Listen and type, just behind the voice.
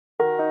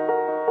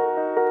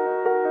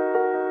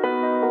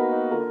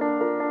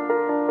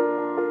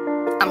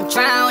I'm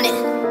drowning,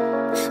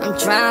 I'm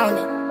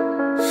drowning,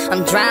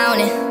 I'm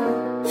drowning,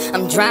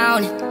 I'm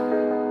drowning.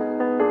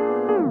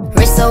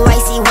 Wrist so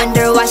icy,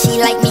 wonder why she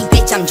like me,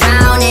 bitch, I'm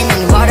drowning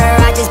in water.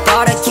 I just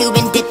bought a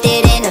Cuban, dipped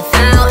it in a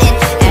fountain.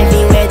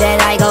 Everywhere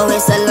that I go,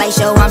 it's a light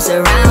show, I'm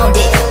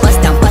surrounded.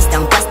 Bust down, bust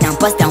down, bust down,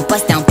 bust down,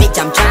 bust down, bitch,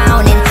 I'm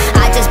drowning.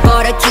 I just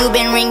bought a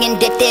Cuban ring and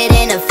dipped it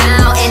in a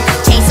fountain.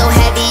 Chain so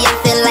heavy, I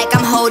feel like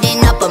I'm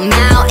holding up a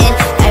mountain.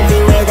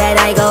 Everywhere that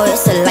I go,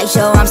 it's a light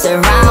show, I'm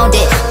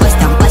surrounded. Bust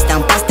down, bust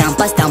down, bust down,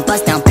 bust down,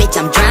 bust down, bitch,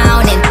 I'm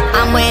drowning.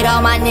 I'm with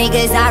all my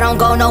niggas, I don't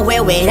go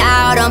nowhere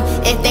without them.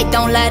 If they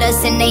don't let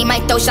us in, they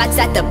might throw shots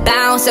at the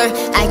bouncer.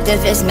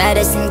 Actavis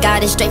medicine,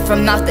 got it straight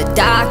from out the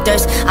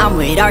doctors. I'm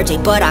with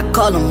RJ, but I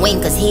call him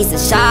Wayne cause he's a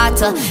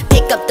shotter.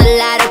 Pick up the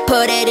ladder,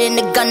 put it in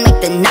the gun, make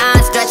the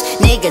nine stretch.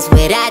 Niggas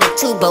with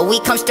attitude, but we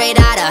come straight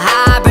out of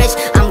Highbridge.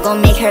 I'm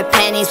gon' make her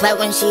panties wet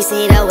when she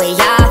see the way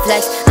I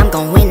flex. I'm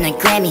gon' win a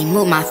Grammy,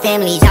 move my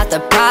family out the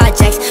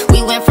projects.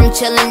 We went from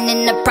chillin'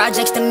 in the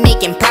projects to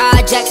making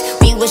projects.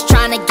 We was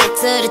tryna get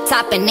to the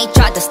top and they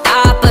tried to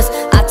stop us.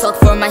 I talk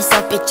for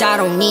myself, bitch, I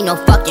don't need no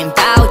fucking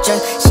voucher.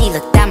 She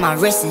looked at my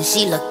wrist and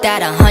she looked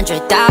at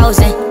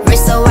 100,000.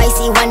 Wrist so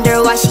icy,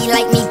 wonder why she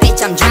like me,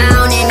 bitch, I'm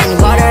drowning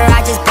in water.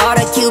 I just bought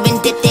a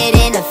Cuban, dipped it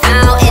in a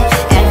fountain.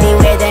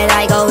 Everywhere that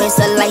I go, it's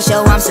a light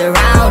show, I'm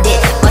surrounded.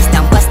 Bust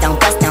down, bust down,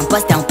 bust down,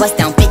 bust down, bust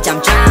down, bitch,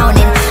 I'm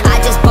drowning. I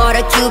just bought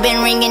a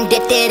Cuban ring and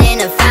dipped it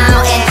in a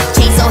fountain.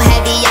 Chain so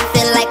heavy, I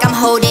feel like I'm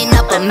holding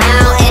up a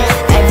mountain.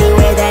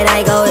 Everywhere that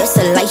I go, it's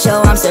a light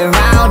show, I'm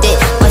surrounded.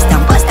 Bust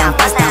down, bust down,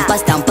 bust down,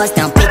 bust down, bust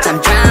down, bitch, I'm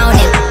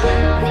drowning.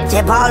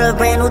 Just bought a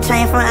brand new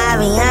chain from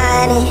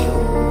Aviani.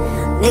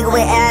 Nigga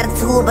with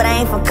attitude, but I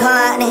ain't from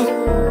Compton.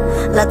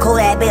 Lil'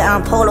 Kodak, bitch,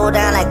 I'm polo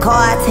down like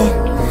Carton.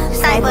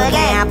 Sniper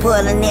gang, I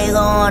put a nigga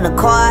on the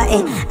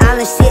carton. I'm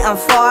the shit, I'm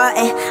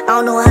farting, I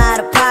don't know how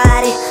to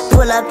potty.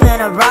 Pull up in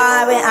a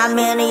Rari, I'm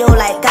in the yo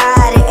like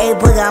Gotti. Ayy,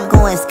 boogie, I'm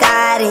going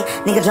Scotty.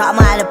 Nigga drop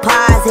my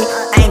deposit.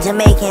 I ain't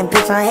Jamaican,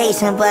 bitch, I'm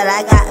Haitian, but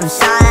I got them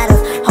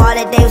shotters.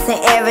 Harley Davidson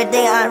every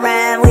day, I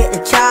ride with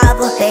the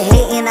chopper. They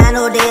hating, I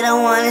know they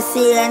don't wanna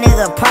see a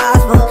nigga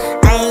prosper.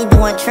 I ain't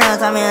doing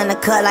trends, I'm in the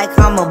cut like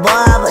I'm a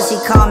barber. She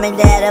call me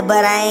daddy,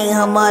 but I ain't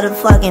her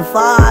motherfucking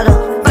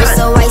father. Wrist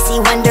so icy,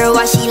 wonder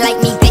why she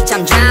like me, bitch,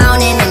 I'm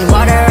drowning in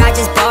water. I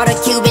just bought a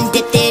Cuban,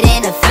 dipped it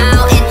in a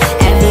fountain.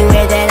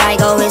 Everywhere that I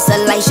go, it's a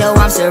light show,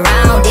 I'm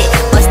surrounded.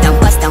 Bust down,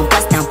 bust down,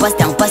 bust down, bust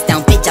down, bust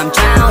down, bitch, I'm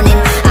drowning.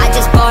 I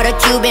just bought a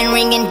Cuban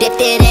ring and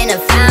dipped it in a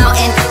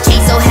fountain.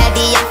 Chain so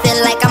heavy, I feel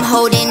like I'm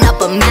holding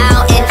up a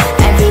mountain.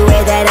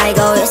 Everywhere that I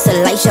go, it's a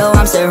light show,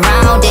 I'm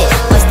surrounded.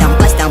 Bust down,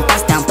 bust down,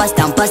 bust down, bust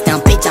down, bust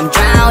down, bitch, I'm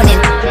drowning.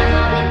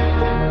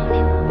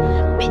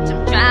 Bitch,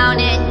 I'm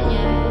drowning.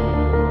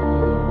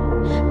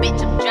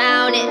 Bitch, I'm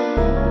drowning.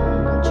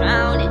 I'm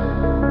drowning.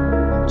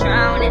 I'm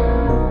drowning.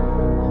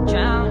 I'm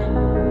drowning.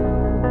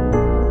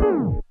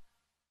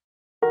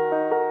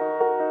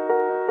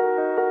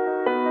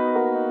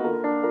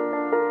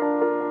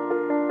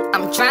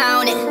 I'm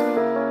drowning.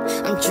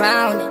 I'm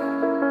drowning.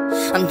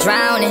 I'm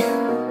drowning.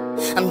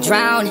 I'm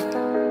drowning.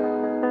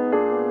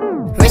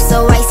 Wrist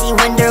so icy,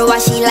 wonder why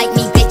she like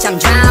me, bitch, I'm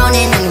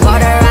drowning in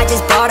water. I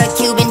just bought a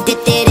Cuban,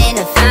 dipped it in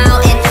a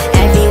fountain.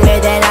 Everywhere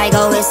that I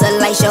go, it's a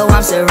light show,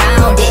 I'm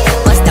surrounded.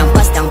 Bust down,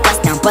 bust down,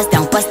 bust down, bust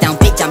down, bust down,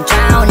 bitch, I'm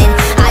drowning.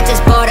 I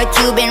just bought a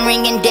Cuban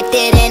ring and dipped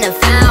it in a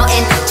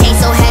fountain. Chain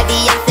so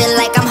heavy, I feel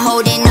like I'm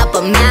holding up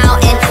a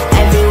mountain.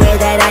 Everywhere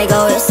that I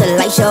go, it's a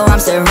light show, I'm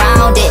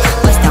surrounded.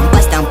 Bust down,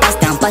 bust down, bust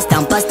down, bust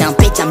down, bust down,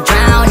 bitch, I'm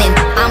drowning.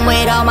 I'm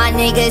with all my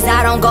niggas,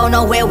 I don't go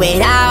nowhere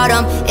without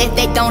them. If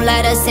they don't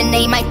let us in,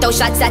 they might throw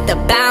shots at the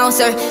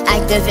bouncer.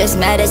 Actavis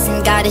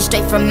medicine, got it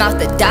straight from out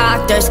the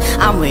doctors.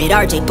 I'm with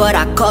RJ, but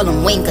I call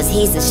him Wayne cause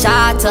he's a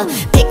shotter.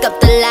 Pick up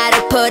the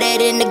ladder, put it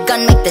in the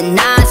gun, make the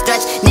nine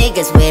stretch.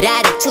 Niggas with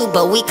attitude,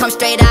 but we come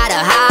straight out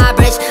of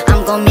Highbridge.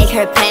 I'm gon' make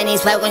her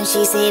panties wet when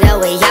she see the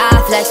way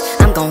I flex.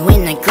 I'm gon'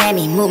 win a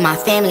Grammy, move my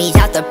family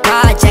out the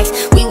projects.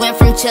 We went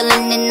from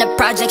chillin' in the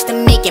projects to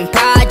making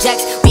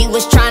projects. We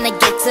was tryna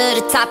get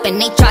to the top and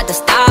they tried to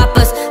stop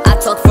us. I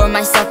talk for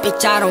myself,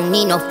 bitch, I don't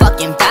need no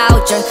fucking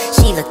voucher.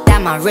 She looked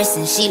at my wrist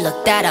and she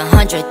looked at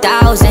 100,000.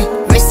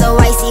 Wrist so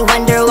icy,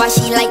 wonder why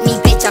she like me,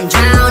 bitch, I'm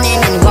drowning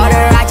in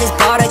water. I just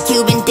bought a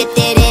Cuban, dipped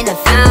it in a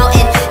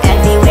fountain.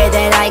 Everywhere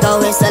that I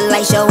go, it's a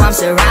light show, I'm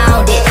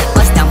surrounded.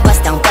 Bust down,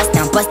 bust down, bust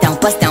down, bust down,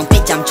 bust down,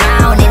 bitch, I'm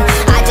drowning.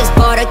 I just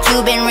bought a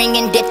Cuban ring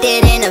and dipped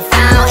it in a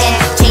fountain.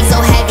 Chain so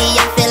heavy,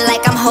 I feel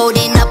like I'm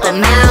holding up a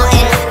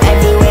mountain.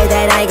 Everywhere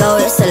that I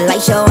go, it's a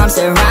light show, I'm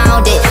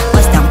surrounded.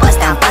 Bust down, bust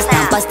down, bust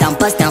down, bust down,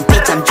 bust down,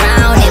 bitch, I'm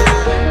drowning.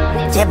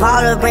 Just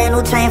bought a brand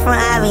new chain from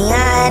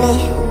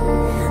Aviani.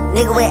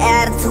 Nigga with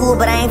attitude,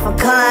 but I ain't from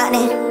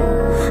Compton.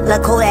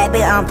 Lil' Kodak,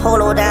 bitch, I'm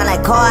polo down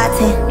like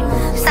Carton.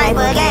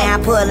 Sniper gang, I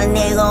pull a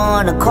nigga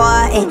on the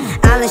carton.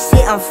 I'm the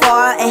shit, I'm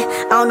farting.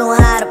 I don't know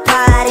how to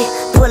party.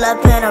 Pull up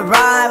in a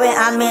Rari,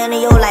 I'm in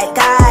yo like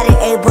got it.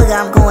 Hey, Boogie,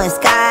 I'm going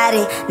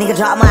Scotty. Nigga,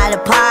 drop my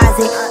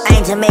deposit. I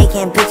ain't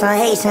Jamaican, bitch, I'm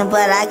Haitian,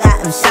 but I got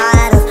them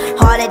shotters.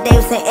 Harley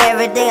Davidson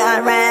every day,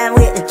 I ride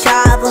with the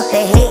chopper.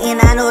 They hating,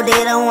 I know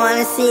they don't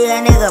wanna see a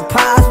nigga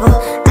prosper.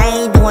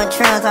 I ain't doing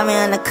trends, I'm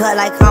in the cut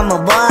like I'm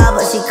a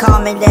barber. She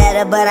call me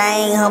daddy, but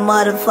I ain't her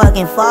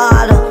motherfucking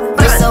father.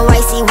 Wrist so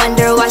icy,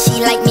 wonder why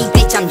she like me,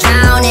 bitch, I'm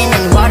drowning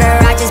in water.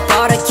 I just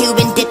bought a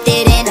Cuban, dipped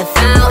it in a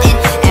fountain.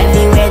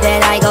 Everywhere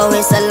that I go,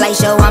 it's a light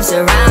show, I'm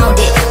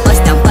surrounded.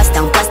 Bust down, bust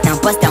down, bust down,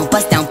 bust down,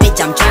 bust down, bitch,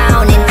 I'm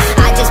drowning.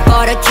 I just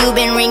bought a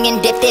Cuban ring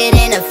and dipped it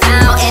in a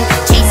fountain.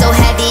 Chain so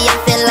heavy, I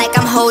feel like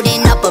I'm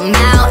holding up a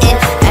mountain.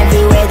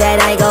 Everywhere that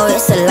I go,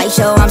 it's a light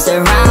show, I'm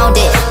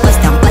surrounded. Bust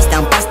down, bust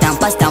down, bust down,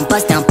 bust down,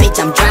 bust down, bitch,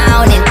 I'm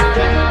drowning.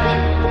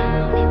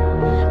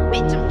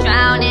 Bitch, I'm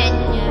drowning.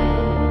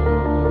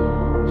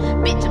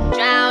 Bitch, I'm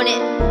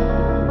drowning.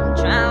 I'm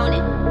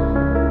drowning.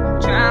 I'm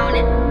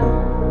drowning.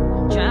 I'm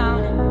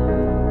drowning.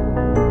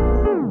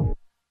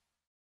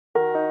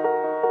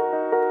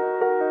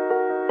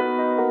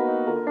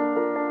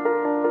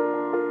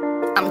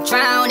 I'm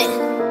drowning.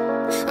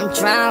 I'm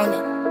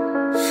drowning.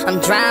 I'm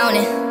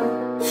drowning.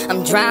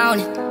 I'm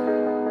drowning.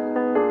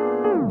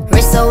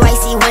 Wrist so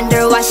icy,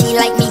 wonder why she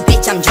like me,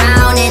 bitch, I'm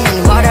drowning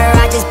in water.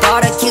 I just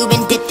bought a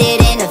Cuban, dipped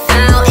it in a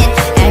fountain.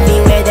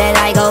 Everywhere that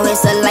I go,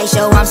 it's a light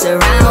show, I'm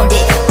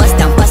surrounded. Bust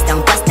down, bust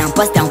down, bust down,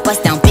 bust down,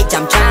 bust down, bitch,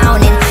 I'm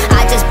drowning.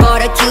 I just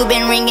bought a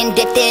Cuban ring and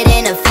dipped it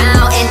in a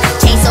fountain.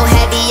 Chain so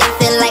heavy, I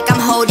feel like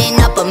I'm holding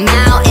up a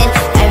mountain.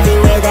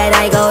 Everywhere that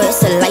I go,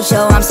 it's a light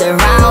show, I'm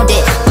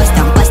surrounded. Bust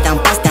down, bust down,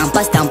 bust down,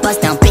 bust down,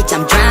 bust down, bitch,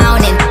 I'm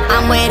drowning.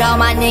 I'm with all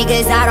my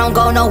niggas, I don't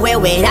go nowhere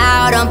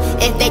without them.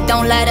 If they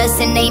don't let us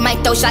in, they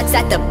might throw shots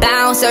at the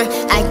bouncer.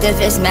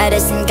 Actavis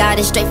medicine, got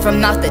it straight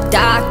from out the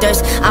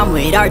doctors. I'm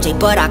with RJ,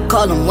 but I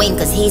call him Wayne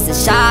cause he's a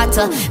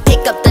shotter.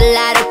 Pick up the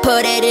ladder,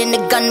 put it in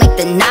the gun, make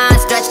the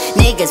non-stretch.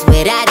 Niggas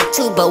with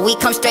attitude, but we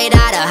come straight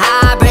out of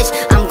Highbridge.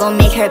 I'm gon'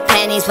 make her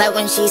panties wet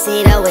when she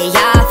see the way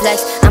I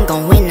flex. I'm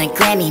gon' win the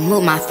Grammy,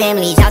 move my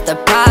family out the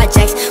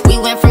projects. We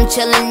went from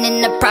chillin'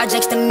 in the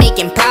projects to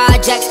making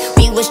projects.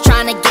 We was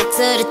tryna get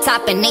to the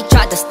top and they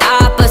tried to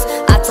stop us.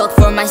 I talk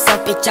for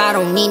myself, bitch, I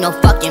don't need no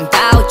fucking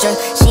voucher.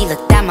 She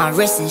looked at my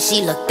wrist and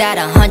she looked at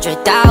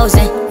 100,000.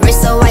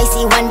 Wrist so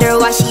icy, wonder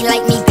why she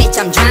like me, bitch,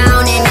 I'm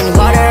drowning in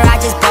water. I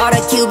just bought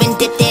a Cuban,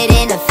 dipped it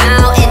in a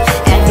fountain.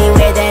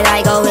 Everywhere that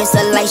I go, it's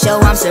a light show,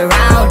 I'm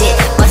surrounded.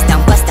 Bust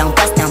down, bust down,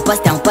 bust down,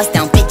 bust down, bust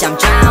down, bitch, I'm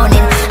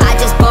drowning. I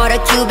just bought a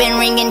Cuban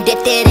ring and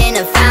dipped it in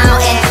a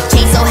fountain.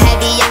 Chain so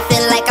heavy, I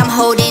feel like I'm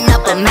holding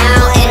up a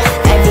mountain.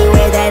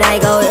 Everywhere that I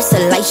go, it's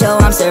a light show,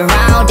 I'm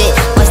surrounded.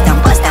 Bust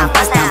down, bust down,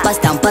 bust down, bust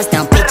down, bust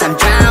down, bitch, I'm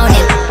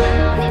drowning.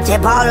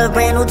 Just bought a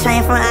brand new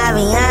chain from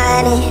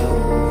Aviani.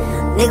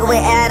 Nigga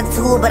with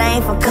attitude, but I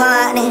ain't from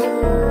Continent.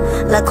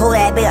 Look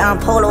Kodak, bitch, I'm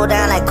polo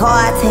down like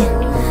carton.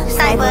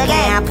 Sniper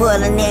gang, I pull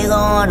a nigga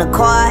on the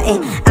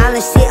carton. I'm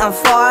the shit, I'm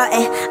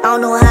farting. I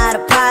don't know how to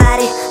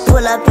party.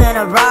 Pull up in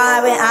a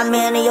Rari, I'm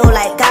in yo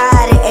like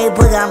got it. Hey,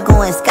 Boogie, I'm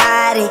going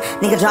Scotty.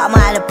 Nigga, drop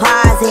my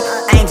deposit.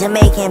 I ain't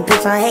Jamaican,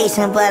 bitch, I'm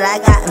Haitian, but I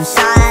got them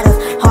shotters.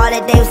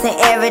 Harley Davidson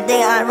every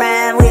day, I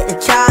ride with the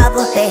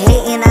chopper. They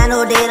hating, I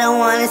know they don't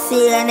wanna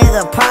see a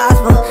nigga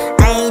prosper.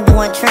 I ain't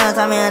doing trends,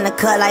 I'm in the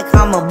cut like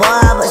I'm a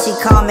barber. She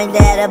call me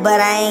daddy,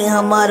 but I ain't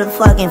her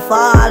motherfucking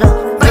father.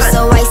 Wrist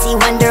so icy,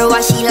 wonder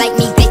why she like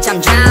me, bitch,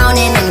 I'm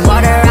drowning in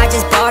water. I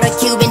just bought a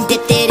Cuban,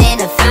 dipped it in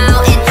a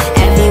fountain.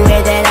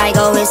 Everywhere that I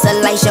go, it's a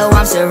light show,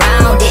 I'm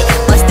surrounded.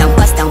 Bust down,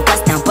 bust down,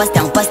 bust down, bust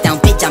down, bust down,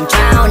 bitch, I'm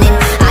drowning.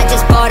 I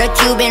just bought a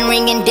Cuban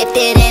ring and dipped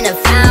it in a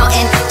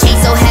fountain. Chain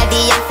so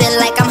heavy, I feel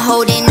like I'm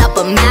holding up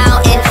a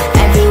mountain.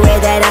 Everywhere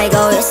that I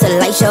go, it's a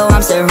light show,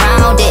 I'm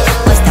surrounded.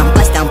 Bust down,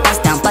 bust down,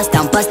 bust down, bust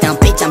down, bust down,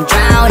 bitch, I'm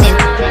drowning.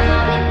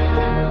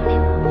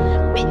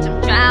 Bitch,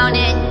 I'm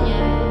drowning.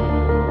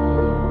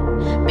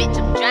 Bitch,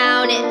 I'm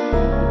drowning.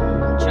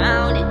 I'm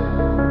drowning.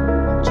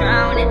 I'm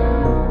drowning.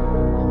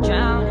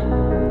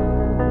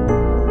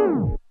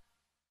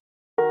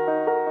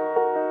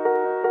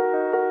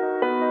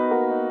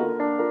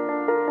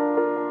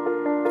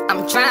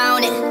 I'm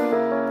drowning.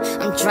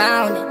 I'm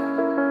drowning.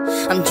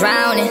 I'm drowning. I'm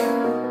drowning.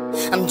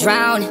 I'm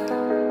drowning.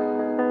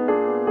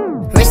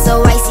 Wrist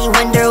so icy,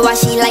 wonder why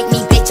she like me,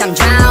 bitch, I'm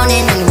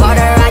drowning in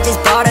water. I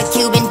just bought a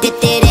Cuban,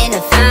 dipped it in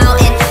a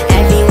fountain.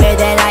 Everywhere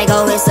that I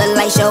go, it's a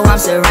light show, I'm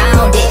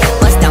surrounded.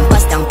 Bust down,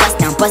 bust down, bust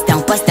down, bust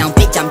down, bust down,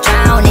 bitch, I'm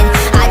drowning.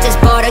 I just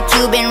bought a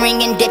Cuban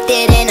ring and dipped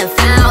it in a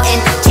fountain.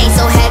 Chain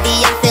so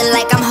heavy, I feel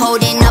like I'm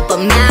holding up a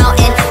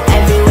mountain.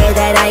 Everywhere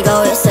that I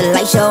go, it's a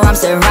light show, I'm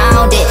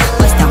surrounded.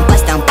 Bust down,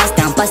 bust down, bust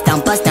down, bust down,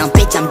 bust down,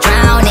 bitch, I'm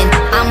drowning.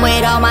 I'm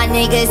with all my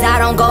niggas, I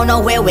don't go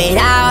nowhere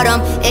without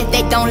them. If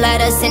they don't let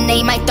us in,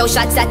 they might throw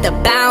shots at the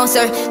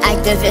bouncer.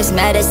 Actavis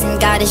medicine,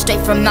 got it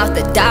straight from out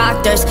the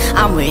doctors.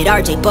 I'm with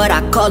RJ, but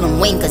I call him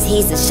Wayne cause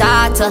he's a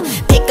shotter.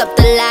 Pick up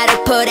the ladder,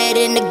 put it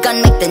in the gun,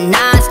 make the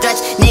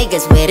non-stretch.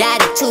 Niggas with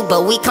attitude,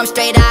 but we come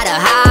straight out of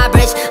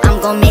Highbridge. I'm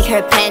gon' make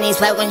her panties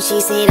wet when she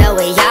see the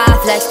way I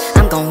flex.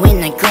 I'm gon'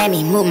 win a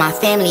Grammy, move my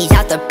family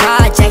out the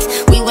projects.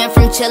 We went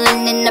from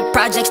chillin' in the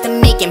projects to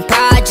making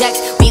projects.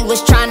 We was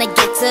tryna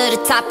get to the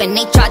top and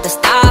they tried to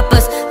stop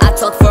us. I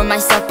talk for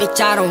myself, bitch,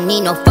 I don't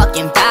need no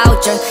fucking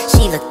voucher.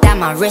 She looked at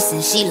my wrist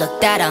and she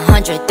looked at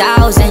 100,000.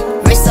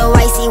 Wrist so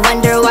icy,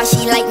 wonder why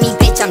she like me,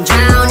 bitch, I'm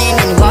drowning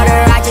in water.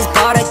 I just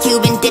bought a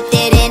Cuban, dipped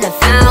it in a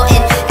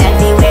fountain.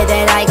 Everywhere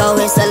that I go,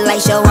 it's a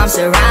light show, I'm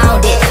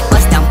surrounded.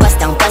 Bust down, bust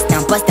down, bust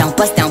down, bust down,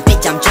 bust down,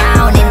 bitch, I'm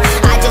drowning.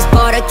 I just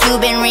bought a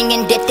Cuban ring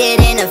and dipped it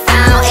in a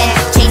fountain.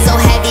 Chain so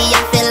heavy,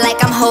 I feel like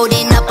I'm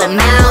holding up a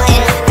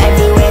mountain.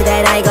 Everywhere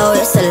that I go,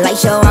 it's a light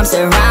show, I'm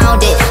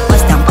surrounded.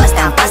 Bust down, bust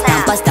down, bust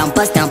down, bust down,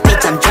 bust down,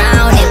 bitch, I'm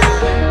drowning.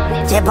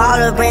 Just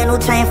bought a brand new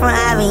chain from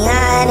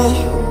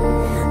Aviani.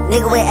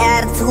 Nigga with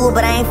attitude,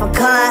 but I ain't from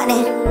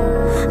Compton.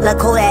 Lil'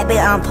 Kodak,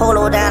 bitch, I'm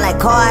polo down like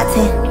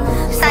carton.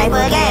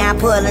 Sniper gang, I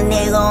put a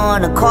nigga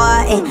on the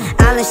carton.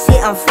 I'm the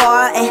shit, I'm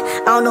farting.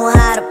 I don't know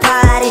how to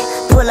party.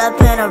 Pull up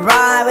in a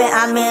Rari,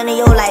 I'm in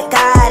yo like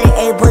got it.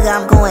 Hey, boogie,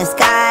 I'm going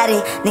Scotty.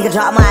 Nigga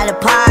drop my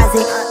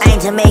deposit. I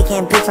ain't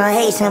Jamaican, bitch, I'm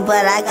Haitian,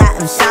 but I got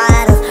them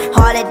shotters.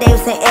 Harder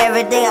Davidson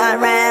every day, I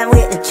ride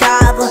with the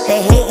chopper.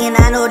 They hating,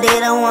 I know they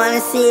don't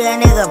wanna see a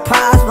nigga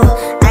prosper.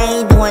 I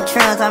ain't doing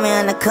trends, I'm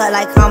in the cut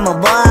like I'm a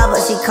barber.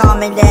 She call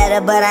me daddy,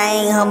 but I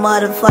ain't her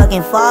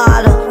motherfucking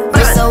father.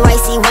 Wrist so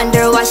icy,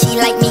 wonder why she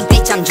like me,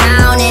 bitch, I'm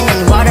drowning in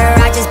water.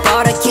 I just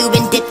bought a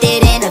Cuban, dipped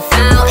it in a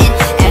fountain.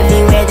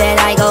 Everywhere that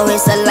I go,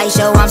 it's a light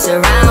show, I'm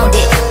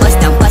surrounded. Bust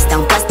down, bust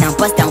down, bust down,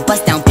 bust down,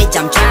 bust down, bitch,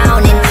 I'm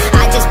drowning.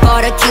 I just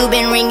bought a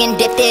Cuban ring and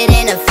dipped it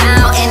in a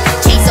fountain.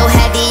 Chain so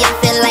heavy, I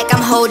feel like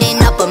I'm holding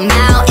up a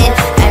mountain.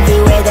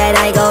 Everywhere that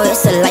I go,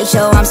 it's a light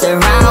show, I'm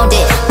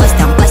surrounded. Bust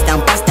down, bust down,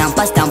 bust down,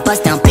 bust down,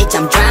 bust down, bitch,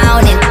 I'm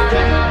drowning.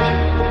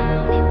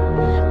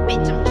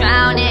 Bitch, I'm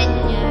drowning.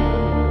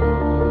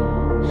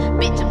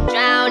 Bitch, I'm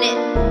drowning.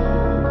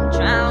 I'm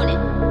drowning.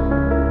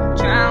 I'm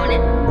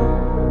drowning.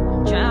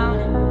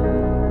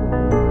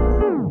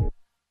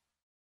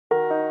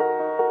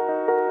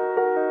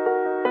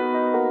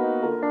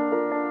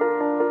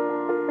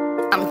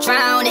 I'm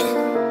drowning.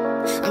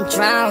 I'm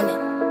drowning.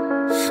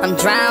 I'm drowning. I'm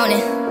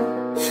drowning.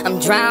 I'm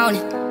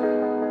drowning.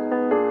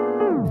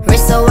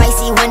 Wrist so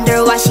icy,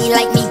 wonder why she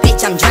like me,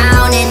 bitch, I'm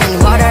drowning in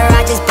water.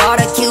 I just bought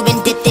a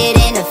Cuban, dipped it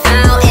in a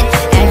fountain.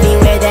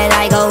 Everywhere that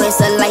I go,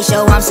 it's a light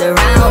show, I'm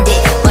surrounded.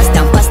 Bust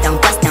down, bust down,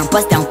 bust down,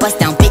 bust down, bust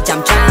down, bitch,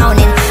 I'm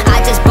drowning.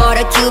 I just bought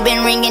a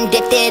Cuban ring and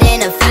dipped it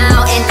in a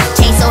fountain.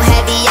 Chain so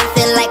heavy, I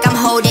feel like I'm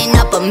holding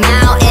up a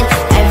mountain.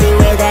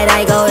 Everywhere that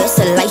I go, it's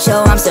a light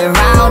show, I'm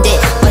surrounded.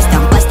 Bust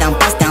down, bust down,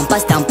 bust down,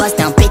 bust down, bust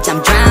down, bitch,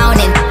 I'm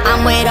drowning.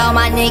 I'm with all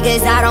my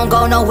niggas, I don't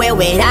go nowhere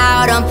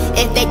without them.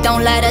 If they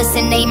don't let us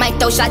in, they might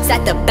throw shots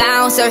at the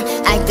bouncer.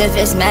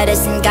 Actavis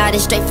medicine, got it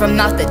straight from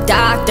out the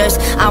doctors.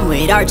 I'm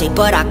with RJ,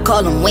 but I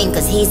call him Wayne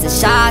cause he's a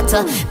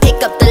shotter.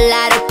 Pick up the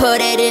ladder,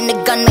 put it in the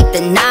gun, make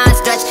the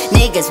non-stretch.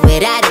 Niggas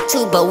with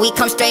attitude, but we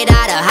come straight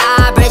out of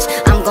Highbridge.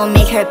 I'm gon'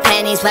 make her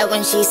panties wet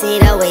when she see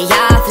the way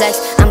I flex.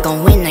 I'm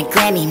gon' win a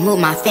Grammy, move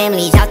my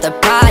family out the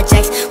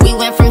projects. We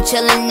went from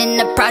chillin' in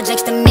the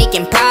projects to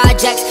making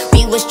projects.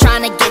 We was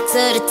tryna get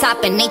to the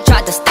top and they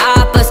tried to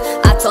stop us.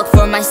 I talk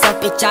for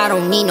myself, bitch, I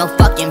don't need no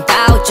fucking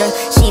voucher.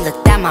 She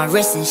looked at my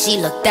wrist and she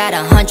looked at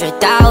 100,000.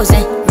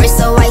 Wrist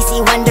so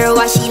icy, wonder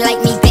why she like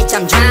me, bitch,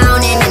 I'm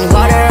drowning in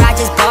water. I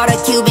just bought a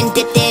Cuban,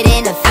 dipped it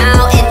in a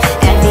fountain.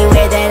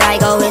 Everywhere that I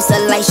go, it's a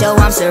light show,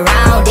 I'm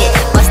surrounded.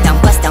 Bust down,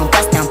 bust down,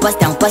 bust down, bust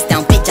down, bust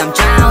down, bitch, I'm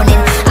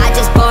drowning. I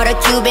just bought a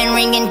Cuban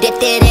ring and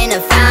dipped it in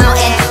a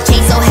fountain.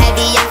 Chain so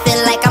heavy, I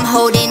feel like I'm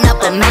holding up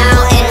a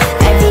mountain.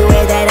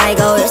 Everywhere that I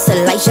go, it's a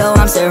light show,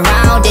 I'm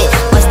surrounded.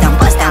 Bust down,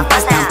 bust down,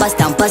 bust down, bust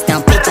down, bust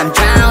down, bitch, I'm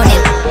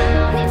drowning.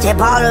 Just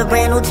bought a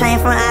brand new chain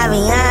from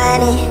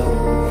Aviani.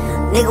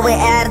 Nigga with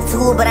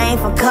attitude, but I ain't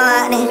from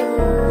Compton.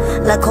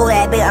 Lil'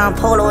 Kodak, bitch, I'm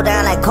polo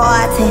down like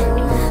carton.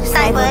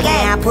 Sniper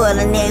gang, I put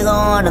a nigga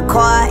on the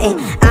carton.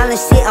 I'm the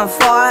shit, I'm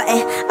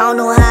farting. I don't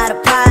know how to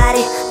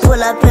party.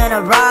 Pull up in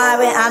a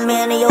Rari, I'm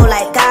in yo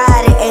like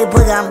got it. Hey,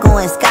 boogie, I'm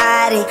going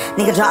Scotty.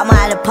 Nigga drop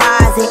my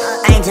deposit.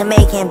 I ain't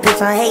Jamaican,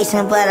 bitch, I'm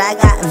Haitian, but I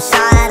got them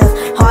shotters.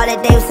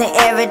 Harder Davidson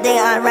every day,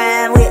 I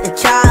ride with the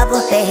chopper.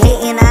 They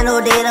hating, I know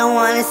they don't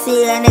wanna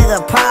see a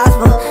nigga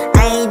prosper.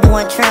 I ain't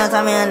doing trends,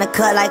 I'm in the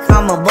cut like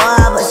I'm a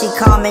barber. She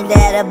call me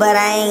daddy, but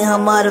I ain't her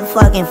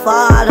motherfucking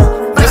father.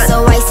 Wrist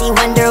so icy,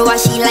 wonder why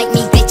she like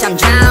me, bitch, I'm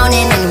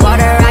drowning in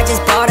water. I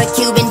just bought a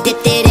Cuban,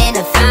 dipped it in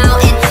a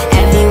fountain.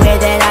 Everywhere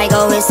that I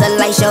go, it's a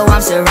light show,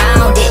 I'm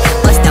surrounded.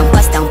 Bust down,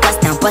 bust down, bust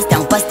down, bust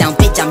down, bust down,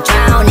 bitch, I'm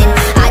drowning.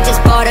 I just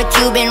bought a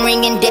Cuban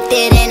ring and dipped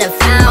it in a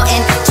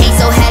fountain. Chain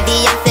so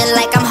heavy, I feel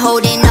like I'm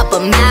holding up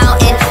a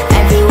mountain.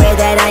 Everywhere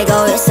that I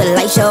go, it's a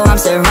light show, I'm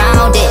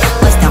surrounded.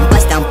 Bust down,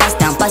 bust down, bust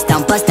down, bust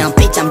down, bust down,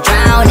 bitch, I'm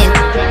drowning.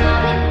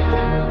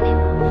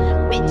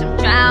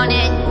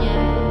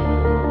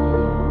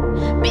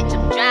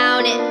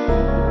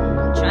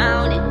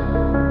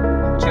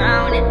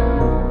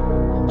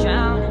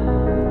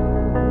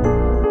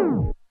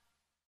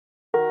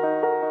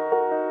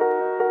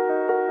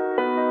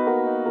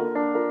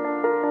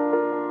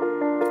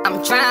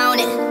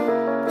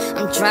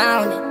 I'm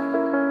drowning,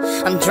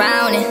 I'm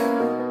drowning,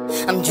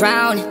 I'm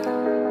drowning.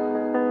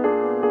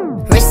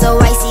 Wrist so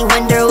icy,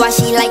 wonder why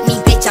she like me,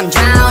 bitch, I'm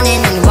drowning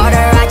in water.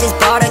 I just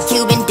bought a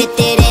Cuban, dipped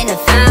it in a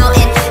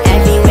fountain.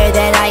 Everywhere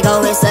that I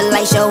go, it's a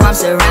light show, I'm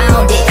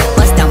surrounded.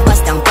 Bust down,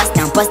 bust down, bust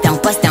down, bust down,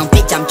 bust down,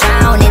 bitch, I'm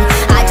drowning.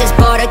 I just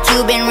bought a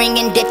Cuban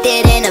ring and dipped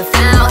it in a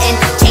fountain.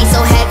 Chain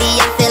so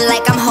heavy, I feel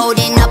like I'm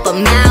holding up a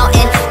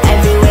mountain.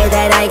 Everywhere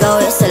that I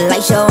go, it's a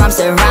light show, I'm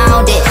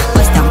surrounded.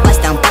 Bust down,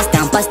 bust down, bust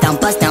down, bust down,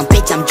 bust down,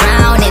 bitch, I'm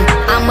drowning.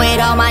 I'm with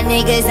all my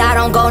niggas, I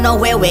don't go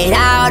nowhere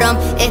without them.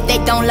 If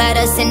they don't let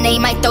us in, they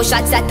might throw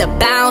shots at the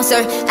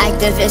bouncer.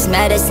 Actavis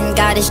medicine,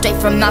 got it straight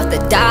from out the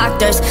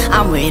doctors.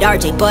 I'm with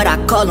RJ, but I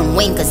call him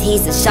Wayne cause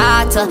he's a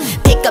shotter.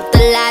 Pick up the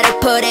ladder,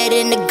 put it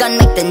in the gun,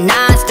 make the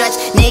non-stretch.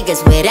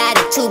 Niggas with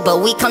attitude,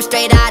 but we come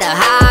straight out of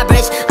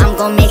Highbridge. I'm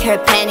gon' make her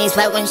panties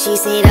wet when she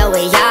see the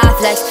way I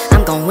flex.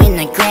 I'm gon' win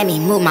a Grammy,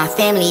 move my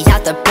family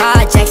out the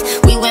projects.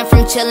 We went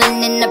from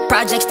chillin' in the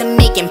projects to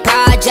making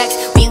projects.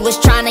 We was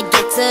tryna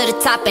get to the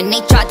top and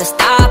they tried to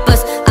stop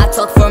us. I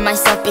talk for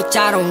myself, bitch,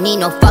 I don't need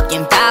no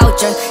fucking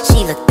voucher.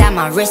 She looked at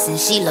my wrist and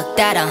she looked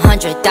at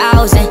 100,000.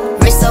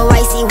 Wrist so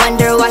icy,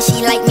 wonder why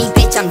she like me,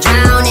 bitch, I'm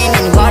drowning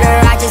in water.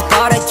 I just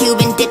bought a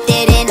Cuban, dipped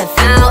it in a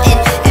fountain.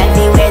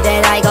 Everywhere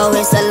that I go,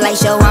 it's a light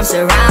show, I'm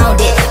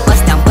surrounded.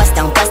 Bust down, bust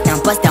down, bust down,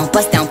 bust down,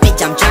 bust down,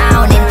 bitch, I'm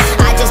drowning.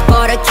 I just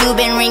bought a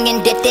Cuban ring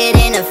and dipped it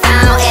in a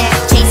fountain.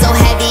 Chain so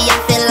heavy, I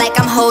feel like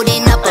I'm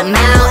holding up a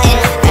mountain.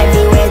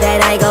 Everywhere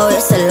that I go,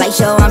 it's a light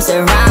show, I'm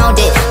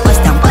surrounded.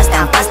 Bust down, bust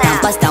down, bust down,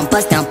 bust down,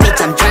 bust down,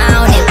 bitch, I'm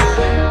drowning.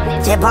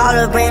 Just bought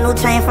a brand new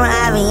chain from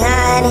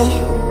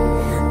Aviani.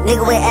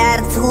 Nigga with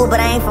attitude, but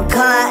I ain't from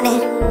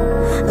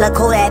Compton. Look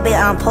Kodak, bitch,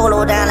 I'm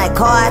polo down like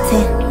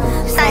carton.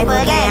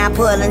 Sniper gang, I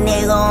put a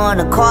nigga on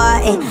the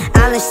carton.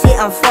 I'm the shit,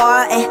 I'm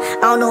farting.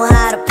 I don't know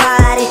how to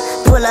party.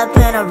 Pull up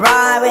in a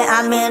Rari,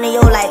 I'm in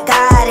yo like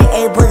Gotti.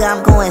 Hey, boogie,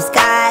 I'm going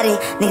Scotty.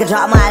 Nigga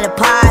drop my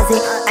deposit.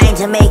 I ain't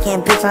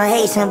Jamaican, bitch, I'm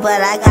Haitian, but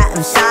I got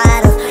them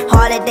shotters.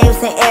 Harley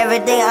Davidson every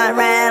day, I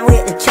ride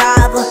with the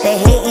chopper. They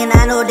hating,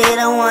 I know they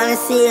don't wanna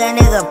see a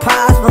nigga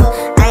prosper.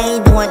 I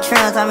ain't doing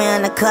trends, I'm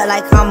in the cut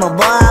like I'm a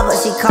barber.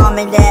 She call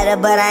me daddy,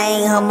 but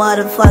I ain't her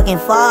motherfucking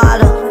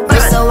father.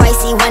 Wrist so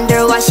icy,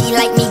 wonder why she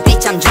like me,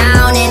 bitch, I'm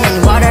drowning in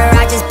water.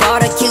 I just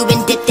bought a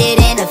Cuban, dipped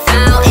it in a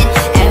fountain.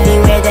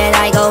 Everywhere that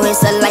I go,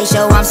 it's a light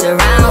show, I'm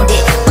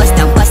surrounded. Bust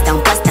down, bust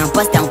down, bust down,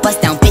 bust down,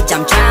 bust down, bitch,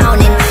 I'm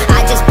drowning.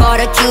 I just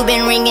bought a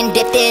Cuban ring and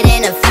dipped it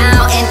in a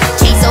fountain.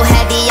 Chain so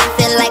heavy, I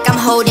feel like I'm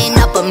holding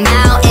up a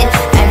mountain.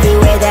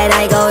 Everywhere that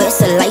I go,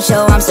 it's a light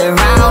show, I'm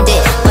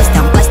surrounded. Bust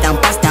down, bust down,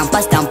 bust down,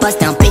 bust down, bust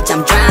down, bitch,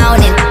 I'm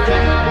drowning.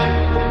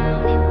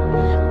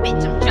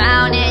 Bitch, I'm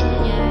drowning.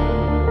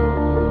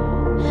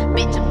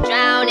 Bitch, I'm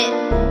drowning.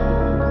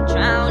 I'm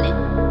drowning.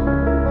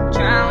 I'm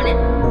drowning.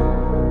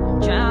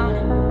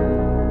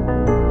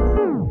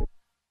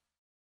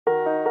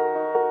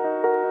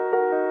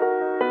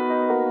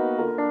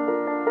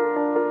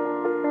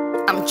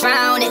 I'm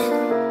drowning.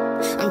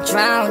 I'm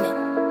drowning.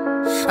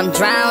 I'm drowning. I'm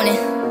drowning.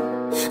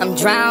 I'm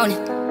drowning.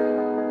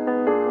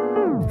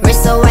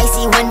 Wrist so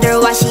icy, wonder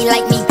why she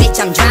like me, bitch,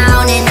 I'm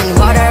drowning in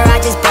water. I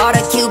just bought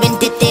a Cuban,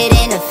 dipped it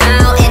in a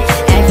fountain.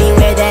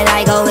 Everywhere that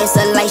I go, it's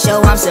a light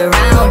show, I'm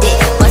surrounded.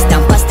 Bust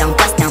down, bust down,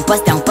 bust down,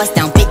 bust down, bust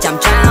down, bitch, I'm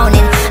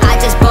drowning. I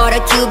just bought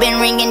a Cuban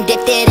ring and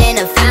dipped it in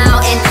a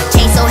fountain.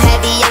 Chain so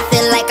heavy, I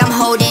feel like I'm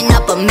holding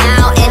up a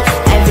mountain.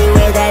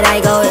 Everywhere that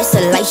I go, it's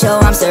a light show,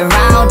 I'm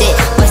surrounded.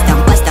 Bust down,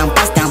 bust down,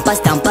 bust down,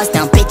 bust down, bust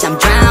down, bitch, I'm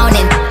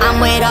drowning. I'm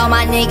with all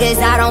my niggas,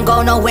 I don't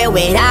go nowhere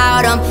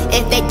without them.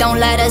 If they don't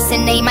let us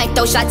in, they might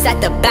throw shots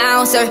at the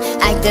bouncer.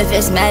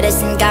 Actavis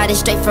medicine, got it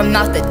straight from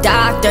out the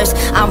doctors.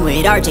 I'm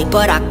with RJ,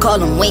 but I call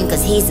him Wayne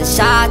cause he's a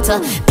shotter.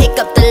 Pick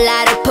up the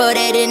ladder, put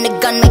it in the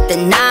gun, make the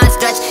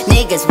non-stretch.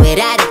 Niggas with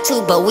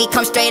attitude, but we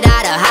come straight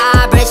out of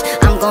Highbridge.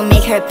 I'm gon'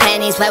 make her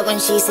panties wet when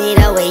she see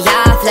the way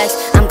I flex.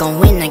 I'm gon'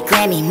 win a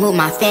Grammy, move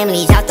my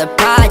family out the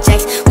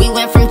projects. We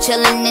went from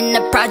chillin' in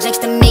the projects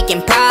to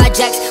making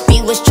projects.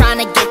 We was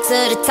tryna get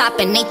to the top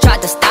and they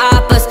tried to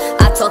stop us.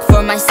 I talk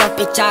for myself,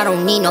 bitch, I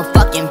don't need no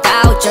fucking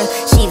voucher.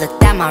 She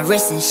looked at my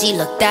wrist and she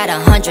looked at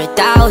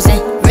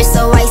 100,000. Wrist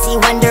so icy,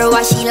 wonder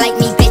why she like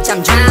me, bitch,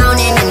 I'm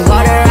drowning in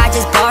water. I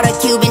just bought a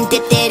Cuban,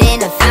 dipped it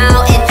in a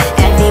fountain.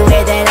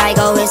 Everywhere that I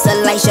go, it's a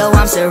light show,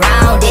 I'm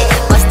surrounded.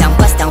 Bust down,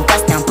 bust down,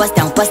 bust down, bust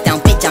down, bust down,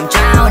 bitch, I'm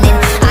drowning.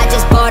 I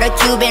just bought a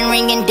Cuban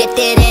ring and dipped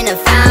it in a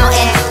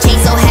fountain. Chain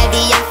so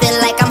heavy, I feel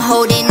like I'm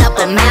holding up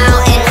a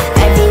mountain.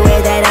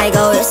 Everywhere that I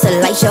go, it's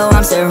a light show,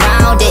 I'm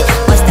surrounded.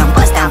 Bust down,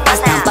 bust down,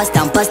 bust down, bust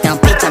down, bust down,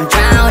 bitch, I'm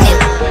drowning.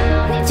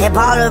 Just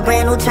bought a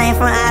brand new chain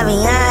from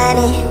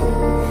Aviani.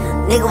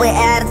 Nigga with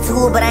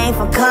attitude, but I ain't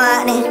from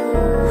Compton.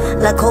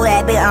 Look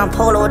Kodak, bitch, I'm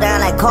polo down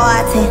like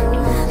carton.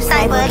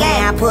 Sniper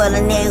gang, I put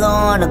a nigga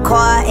on the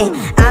carton.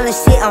 I'm the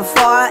shit, I'm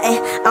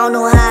farting. I don't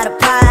know how to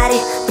party.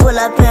 Pull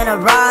up in a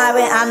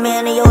Rari, I'm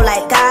in New York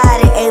like got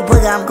it. Hey,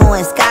 Boogie, I'm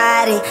going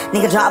Scotty.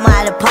 Nigga, drop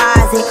my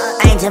deposit.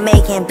 I ain't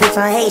Jamaican, bitch,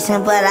 I'm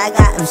Haitian, but I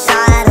got them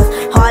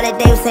shiners. Harley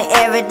Davidson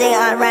every day,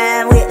 I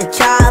ride with the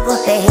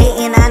chopper. They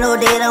hating, I know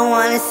they don't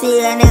wanna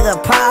see a nigga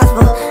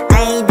prosper.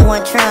 I ain't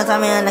doing trims,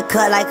 I'm in the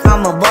cut like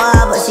I'm a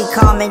barber. She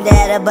call me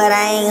daddy, but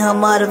I ain't her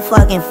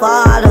motherfucking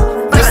father.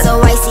 Wrist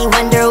so icy,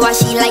 wonder why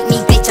she like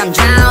me, bitch, I'm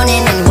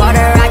drowning in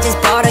water. I just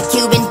bought a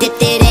Cuban, dipped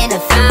it in a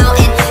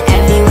fountain.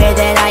 Everywhere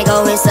that I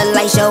go, it's a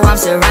light show, I'm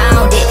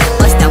surrounded.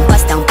 Bust down,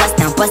 bust down, bust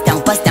down, bust down,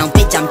 bust down,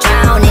 bitch, I'm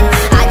drowning.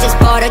 I just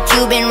bought a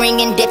Cuban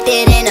ring and dipped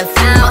it in a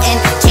fountain.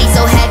 Chain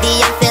so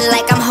heavy, I feel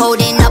like I'm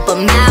holding up a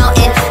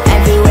mountain.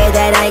 Everywhere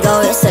that I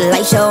go, it's a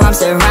light show, I'm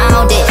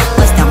surrounded.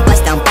 Bust down,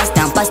 bust down, bust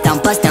down, bust down,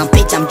 bust down,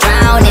 bitch, I'm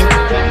drowning.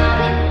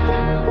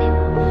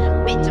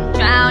 Bitch, I'm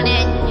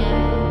drowning.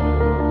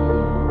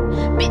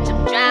 Bitch,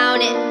 I'm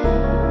drowning.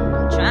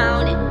 I'm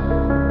drowning.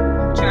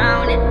 I'm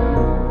drowning.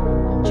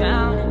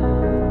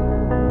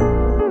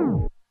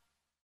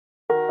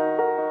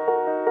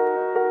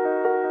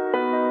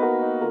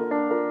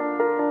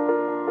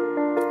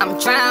 I'm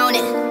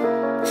drowning.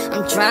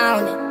 I'm drowning. I'm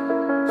drowning.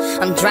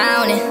 I'm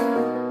drowning.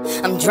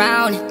 I'm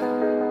drowning.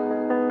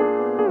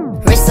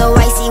 Wrist so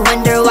icy,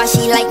 wonder why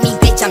she like me,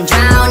 bitch, I'm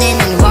drowning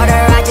in water.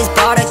 I just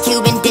bought a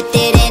Cuban, dipped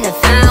it in a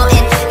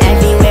fountain.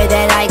 Everywhere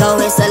that I go,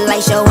 it's a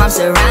light show, I'm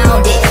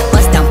surrounded.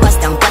 Bust down,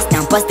 bust down, bust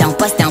down, bust down,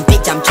 bust down,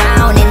 bitch, I'm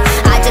drowning.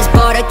 I just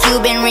bought a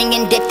Cuban ring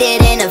and dipped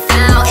it in a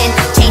fountain.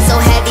 Chain so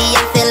heavy,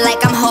 I feel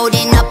like I'm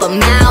holding up a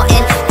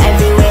mountain.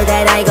 Everywhere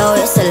that I go,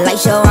 it's a light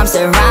show, I'm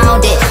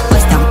surrounded.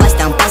 Bust down, bust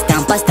down, bust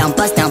down, bust down,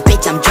 bust down,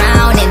 bitch, I'm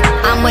drowning.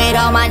 I'm with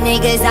all my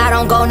niggas, I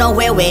don't go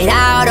nowhere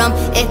without them.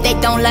 If they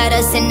don't let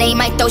us in, they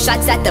might throw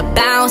shots at the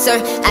bouncer.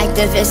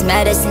 Actavis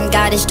medicine,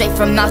 got it straight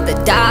from out the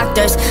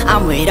doctors.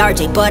 I'm with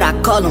RJ, but I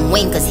call him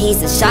Wayne cause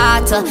he's a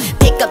shotter.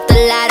 Pick up the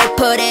ladder,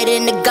 put it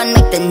in the gun,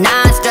 make the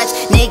nine stretch.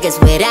 Niggas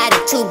with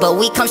attitude, but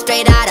we come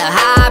straight out of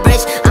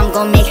Highbridge. I'm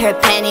gon' make her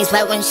panties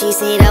wet when she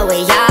see the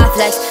way I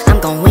flex.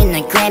 I'm gon' win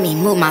a Grammy,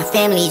 move my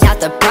family out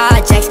the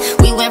projects.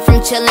 We went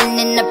from chillin'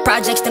 in the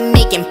projects to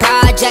making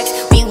projects.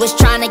 We was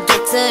tryna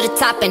get to the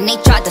top and they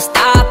tried to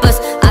stop us.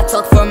 I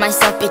talk for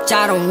myself, bitch,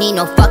 I don't need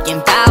no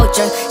fucking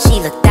voucher. She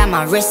looked at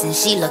my wrist and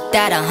she looked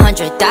at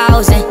 100,000.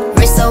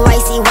 Wrist so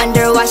icy,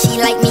 wonder why she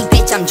like me,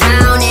 bitch, I'm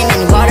drowning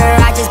in water.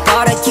 I just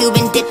bought a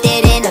Cuban, dipped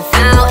it in a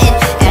fountain.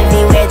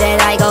 Everywhere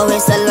that I go,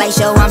 it's a light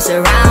show, I'm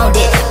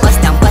surrounded.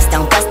 Bust down, bust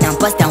down, bust down,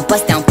 bust down,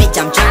 bust down, bitch,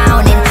 I'm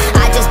drowning.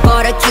 I just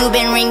bought a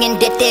Cuban ring and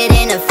dipped it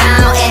in a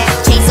fountain.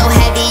 Chain so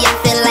heavy, I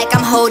feel like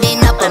I'm holding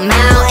up a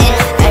mountain.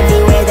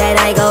 Everywhere that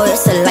I go,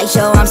 it's a light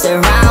show, I'm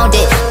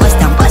surrounded. Bust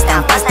down, bust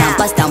down, bust down,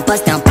 bust down,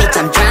 bust down, bitch,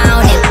 I'm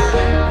drowning.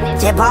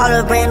 Just bought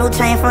a brand new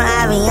chain from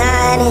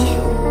Aviani.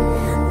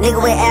 Nigga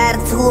with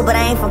attitude, but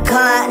I ain't from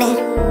Compton.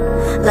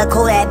 Lil'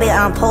 Kodak, bitch,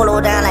 I'm polo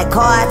down like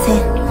carton.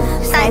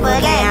 Sniper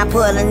gang, I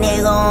put a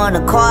nigga on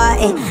the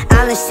carton.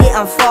 I'm the shit,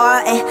 I'm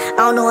farting. I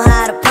don't know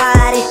how to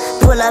potty.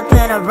 Pull up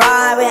in a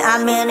Rari,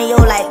 I'm in New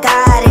York like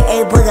got it.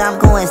 Hey, Boogie, I'm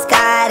going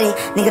Scotty.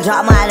 Nigga,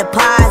 drop my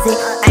deposit.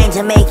 I ain't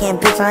Jamaican,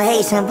 bitch, I'm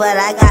Haitian, but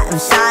I got them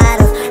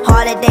shiners.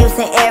 Harley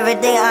Davidson every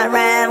day, I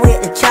ride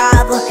with the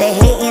chopper. They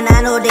hating,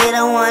 I know they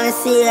don't wanna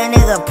see a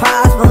nigga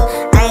prosper.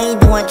 I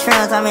ain't doing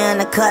trims, I'm in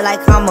the cut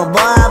like I'm a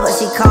barber.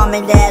 She call me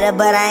daddy,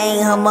 but I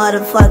ain't her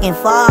motherfucking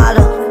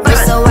father.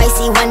 Wrist so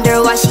icy, wonder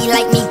why she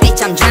like me,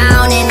 bitch, I'm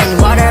drowning in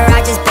water.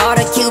 I just bought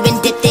a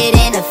Cuban, dipped it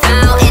in a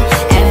fountain.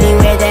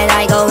 Everywhere that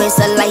I go, it's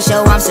a light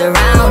show, I'm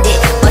surrounded.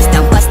 Bust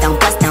down, bust down,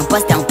 bust down,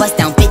 bust down, bust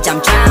down, bitch, I'm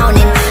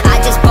drowning.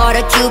 I just bought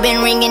a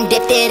Cuban ring and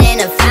dipped it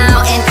in a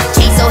fountain.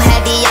 Chain so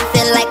heavy, I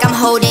feel like I'm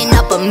holding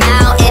up a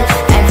mountain.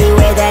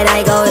 Everywhere that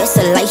I go, it's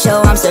a light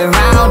show, I'm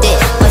surrounded.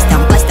 Bust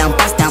down, bust down,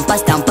 bust down,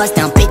 bust down, bust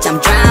down, bitch, I'm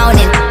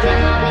drowning.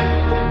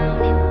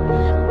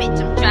 Bitch,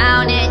 I'm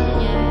drowning.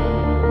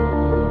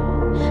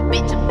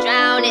 Bitch, I'm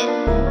drowning.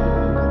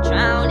 I'm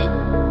drowning.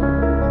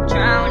 I'm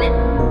drowning.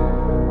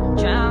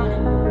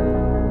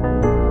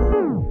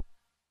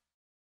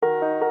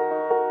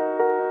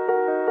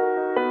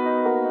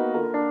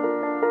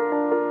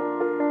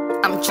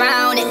 I'm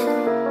drowning.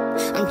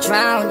 I'm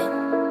drowning.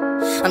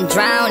 I'm drowning. I'm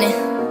drowning.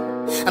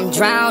 I'm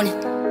drowning.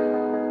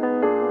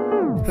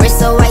 Wrist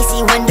so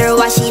icy, wonder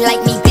why she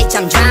like me, bitch,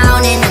 I'm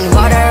drowning in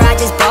water. I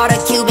just bought a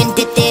Cuban,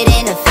 dipped it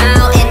in a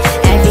fountain.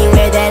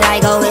 Everywhere that I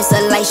go, it's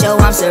a light show,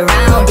 I'm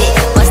surrounded.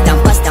 Bust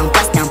down, bust down,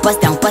 bust down,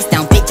 bust down, bust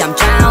down, bitch, I'm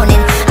drowning.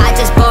 I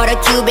just bought a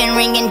Cuban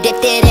ring and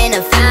dipped it in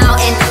a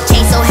fountain.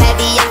 Chain so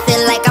heavy, I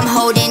feel like I'm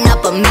holding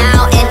up a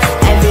mountain.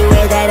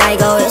 Everywhere that I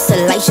go, it's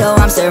a light show,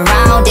 I'm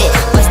surrounded.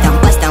 Bust down,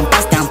 bust down,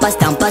 bust down, bust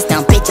down, bust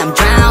down, bitch, I'm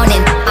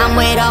drowning. I'm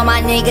with all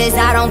my niggas,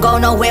 I don't go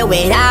nowhere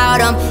without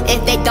them.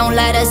 If they don't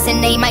let us in,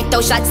 they might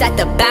throw shots at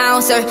the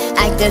bouncer.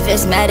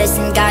 Actavis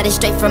medicine, got it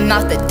straight from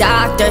out the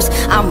doctors.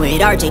 I'm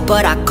with RJ,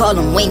 but I call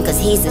him Wayne cause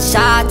he's a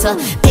shotter.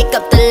 Pick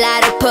up the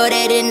ladder, put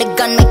it in the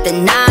gun, make the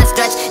nine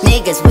stretch.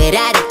 Niggas with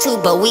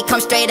attitude, but we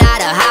come straight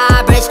out of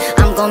Highbridge.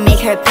 I'm gon' make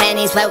her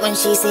panties wet when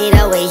she see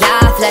the way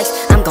I flex.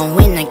 I'm I'm gon'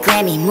 win a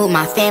Grammy, move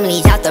my family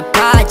out the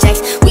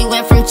projects. We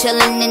went from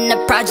chillin' in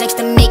the projects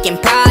to making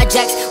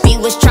projects. We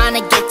was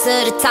tryna get to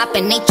the top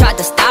and they tried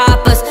to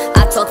stop us.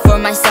 I talk for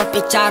myself,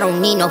 bitch, I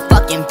don't need no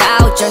fucking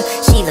voucher.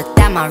 She looked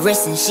at my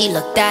wrist and she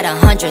looked at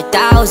 100,000.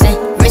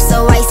 Wrist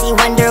so icy,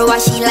 wonder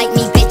why she like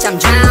me, bitch, I'm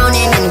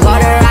drowning in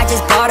water. I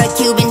just bought a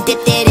Cuban,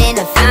 dipped it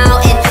in a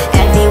fountain.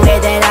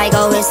 Everywhere that I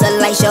go, it's a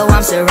light show,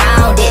 I'm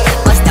surrounded.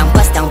 Bust down,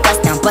 bust down,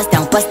 bust down, bust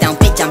down, bust down,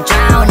 bitch, I'm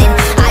drowning.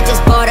 I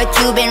just bought a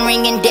Cuban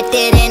ring and dipped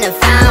it in a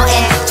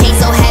fountain. Chain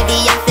so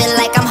heavy, I feel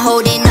like I'm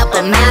holding up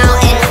a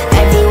mountain.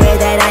 Everywhere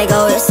that I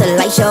go, it's a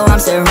light show, I'm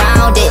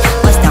surrounded.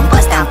 Bust down,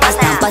 bust down, bust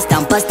down, bust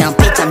down, bust down,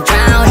 bitch, I'm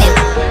drowning.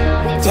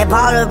 Just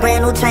bought a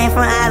brand new chain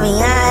from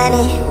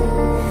Aviani.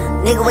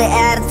 Nigga with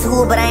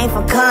attitude, but I ain't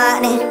from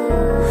Compton.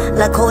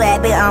 Look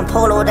Kodak, bitch, I'm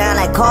polo down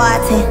like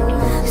carton.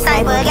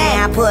 Sniper gang,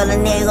 I put a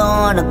nigga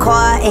on the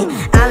carton.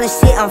 I'm the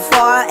shit, I'm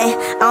farting.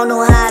 I don't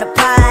know how to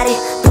party.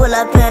 Pull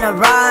up in a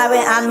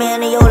Rari, I'm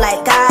in yo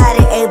like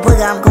Gotti. Hey,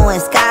 boogie, I'm going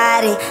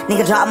Scotty.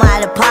 Nigga drop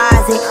my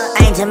deposit.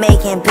 I ain't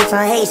Jamaican, bitch,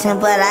 I'm Haitian,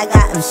 but I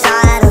got them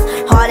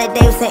shotters. Harley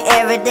Davidson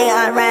every day,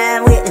 I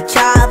ride with the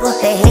chopper.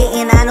 They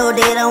hating, I know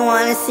they don't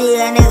wanna see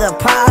a nigga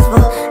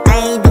prosper.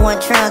 I ain't doing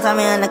trends, I'm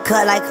in the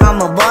cut like I'm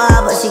a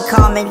barber. She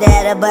call me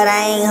daddy, but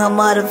I ain't her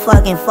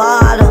motherfucking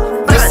father.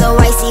 Wrist so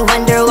icy,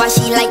 wonder why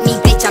she like me,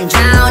 bitch, I'm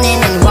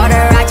drowning in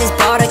water. I just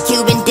bought a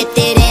Cuban, dipped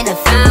it in a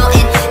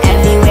fountain.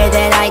 Everywhere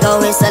that I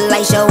go, it's a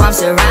light show, I'm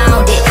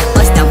surrounded.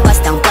 Bust down,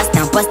 bust down, bust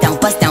down, bust down,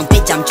 bust down,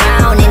 bitch, I'm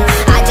drowning.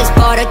 I just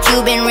bought a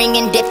Cuban ring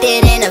and dipped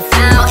it in a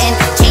fountain.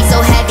 Chain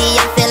so heavy,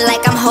 I feel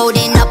like I'm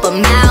holding up a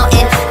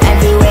mountain.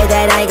 Everywhere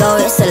that I go,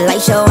 it's a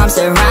light show, I'm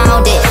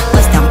surrounded.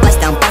 Bust down, bust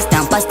down, bust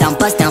down, bust down,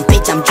 bust down,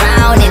 bitch, I'm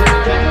drowning.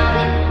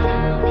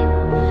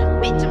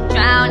 Bitch, I'm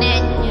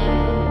drowning.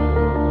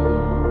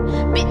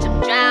 Bitch,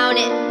 I'm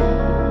drowning.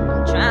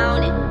 I'm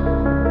drowning.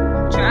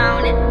 I'm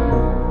drowning.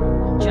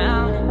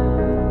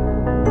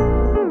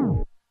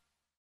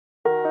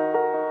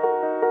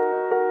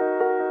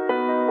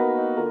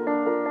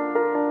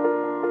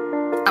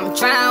 I'm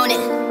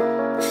drowning.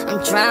 I'm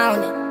drowning. I'm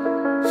drowning.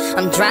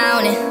 I'm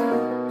drowning.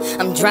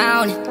 I'm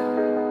drowning.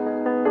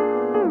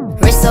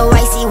 Wrist so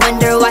icy,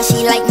 wonder why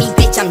she like me,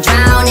 bitch, I'm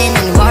drowning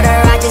in water.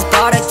 I just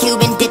bought a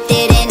Cuban, dipped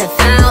it in a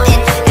fountain.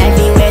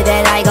 Everywhere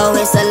that I go,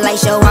 it's a light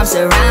show, I'm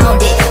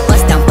surrounded.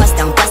 Bust down, bust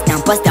down, bust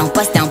down, bust down,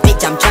 bust down,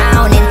 bitch, I'm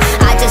drowning.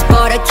 I just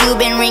bought a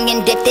Cuban ring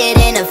and dipped it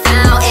in a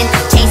fountain.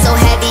 Chain so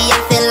heavy, I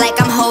feel like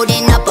I'm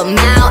holding up a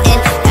mountain.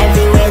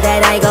 Everywhere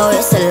that I go,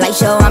 it's a light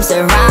show, I'm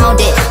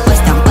surrounded.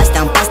 Bust down, bust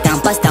down, bust down,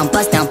 bust down,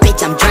 bust down,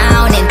 bitch, I'm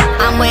drowning.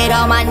 I'm with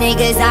all my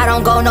niggas, I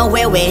don't go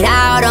nowhere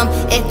without them.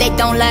 If they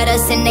don't let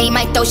us in, they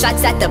might throw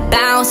shots at the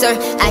bouncer.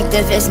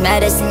 Actavis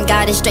medicine,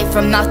 got it straight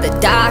from out the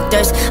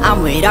doctors.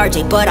 I'm with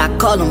RJ, but I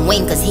call him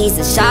Wayne cause he's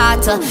a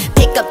shotter.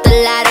 Pick up the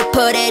ladder,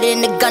 put it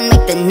in the gun,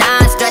 make the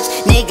nine stretch.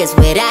 Niggas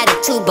with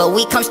attitude, but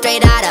we come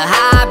straight out of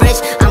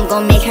Highbridge. I'm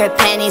gon' make her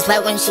panties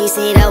wet when she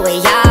see the way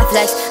I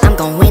flex. I'm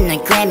gon' win a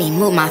Grammy,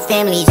 move my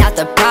family out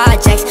the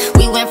projects.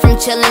 We went from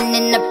chillin'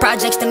 in the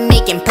projects to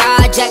making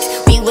projects.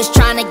 We was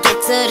tryna get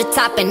to the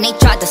top and they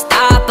tried to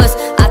stop us.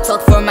 I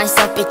talk for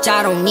myself, bitch,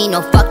 I don't need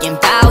no fucking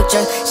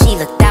voucher. She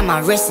looked at my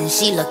wrist and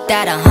she looked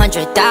at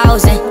 100,000.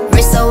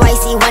 Wrist so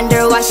icy,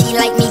 wonder why she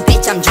like me,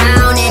 bitch, I'm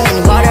drowning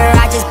in water.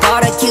 I just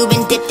bought a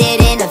Cuban, dipped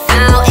it in a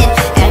fountain.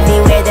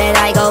 Everywhere that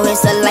I go,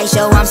 it's a light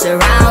show, I'm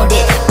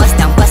surrounded. Bust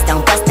down, bust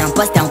down, bust down,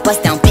 bust down,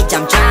 bust down, bitch,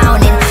 I'm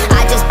drowning.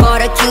 I just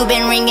bought a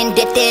Cuban ring and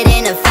dipped it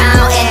in a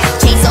fountain.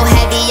 Chain so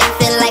heavy, I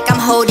feel like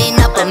I'm holding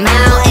up a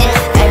mountain.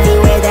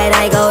 Everywhere that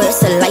I go,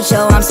 it's a light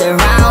show, I'm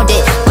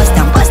surrounded. Bust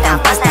down, bust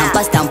down, bust down,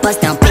 bust down, bust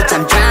down, bitch,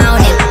 I'm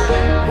drowning.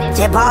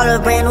 Just bought a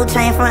brand new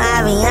chain from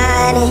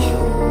Aviani.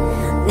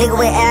 Nigga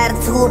with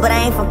attitude, but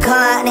I ain't from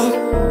Compton.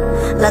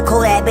 Look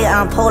Kodak, bitch,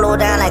 I'm polo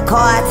down like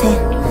carton.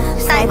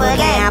 Sniper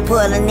gang, I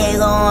put a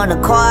nigga on the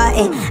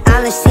carton.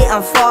 I'm the shit,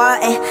 I'm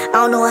farting. I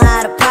don't know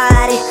how to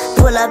party.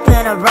 Pull up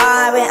in a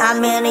Rari,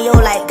 I'm in yo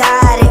like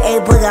Gotti. Hey,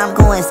 boogie, I'm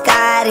going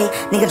Scotty.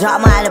 Nigga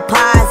drop my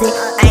deposit.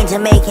 I ain't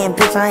Jamaican,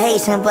 bitch, I'm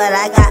Haitian, but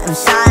I got them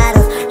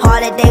shotters.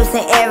 Harley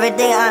Davidson every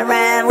day, I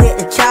ride with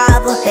the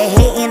chopper. They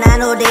hating, I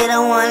know they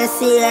don't wanna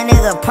see a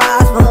nigga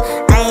prosper.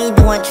 I ain't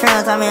doing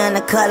trends, I'm in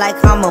the cut like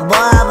I'm a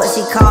barber.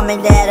 She call me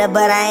daddy,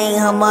 but I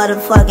ain't her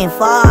motherfucking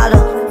father.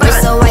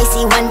 Wrist so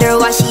icy, wonder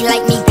why she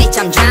like me, bitch,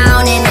 I'm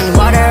drowning in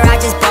water. I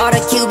just bought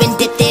a Cuban,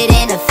 dipped it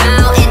in a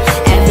fountain.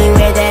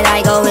 Everywhere that I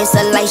go, it's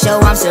a light show,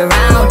 I'm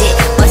surrounded.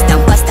 Bust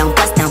down, bust down,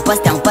 bust down,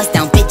 bust down, bust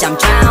down, bitch, I'm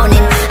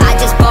drowning. I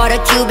just bought a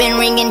Cuban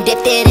ring and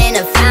dipped it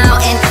in a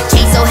fountain.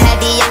 Chain so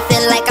heavy, I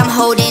feel like I'm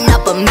holding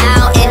up a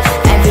mountain.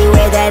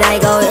 Everywhere that I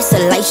go, it's a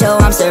light show,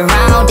 I'm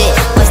surrounded.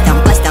 Bust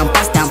down, bust down,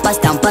 bust down,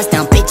 bust down, bust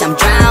down, bitch, I'm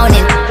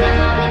drowning.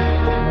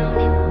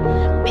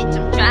 Bitch,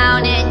 I'm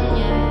drowning.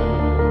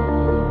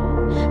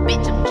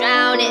 Bitch, I'm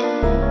drowning.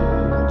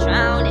 I'm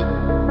drowning.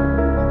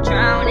 I'm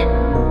drowning.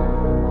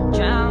 I'm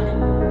drowning.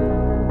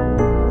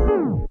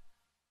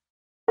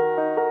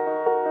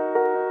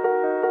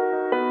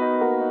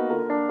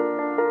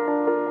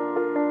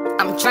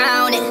 I'm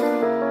drowning.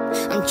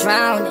 I'm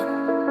drowning.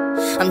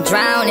 I'm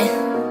drowning,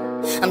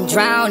 I'm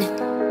drowning.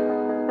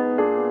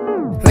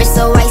 Wrist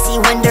so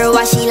icy, wonder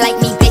why she like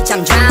me, bitch,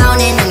 I'm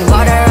drowning in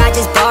water. I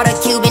just bought a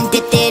Cuban,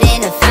 dipped it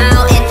in a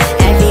fountain.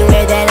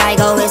 Everywhere that I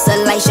go, it's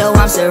a light show,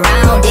 I'm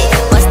surrounded.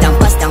 Bust down,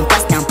 bust down,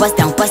 bust down, bust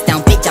down, bust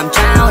down, bitch, I'm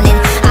drowning.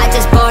 I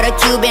just bought a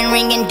Cuban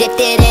ring and dipped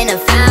it in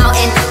a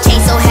fountain.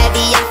 Chain so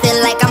heavy, I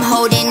feel like I'm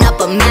holding up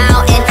a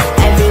mountain.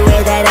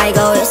 Everywhere that I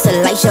go, it's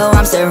a light show,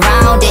 I'm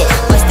surrounded.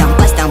 Bust down,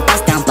 bust down,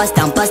 bust down, bust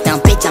down, bust down,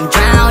 bitch, I'm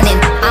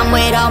drowning. I'm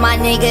with all my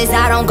niggas,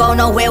 I don't go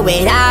nowhere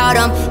without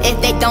them.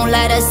 If they don't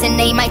let us in,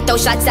 they might throw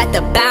shots at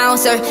the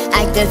bouncer.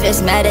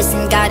 Actavis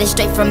medicine, got it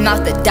straight from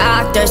out the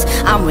doctors.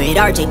 I'm with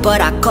RJ, but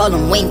I call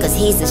him Wayne cause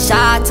he's a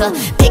shotter.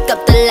 Pick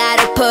up the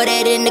ladder, put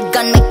it in the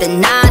gun, make the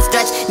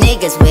non-stretch.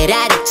 Niggas with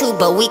attitude,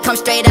 but we come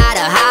straight out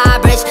of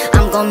Highbridge.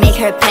 I'm gon' make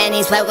her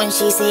panties wet when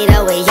she see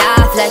the way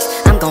I flex.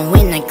 I'm gon'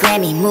 win a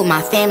Grammy, move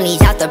my family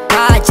out the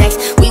projects.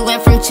 We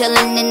went from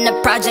chillin' in the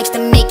projects to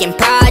making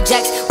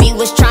projects. We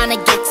was tryna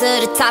get to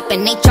the top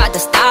and they tried to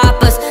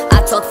stop us.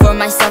 I talk for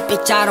myself,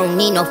 bitch, I don't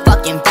need no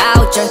fucking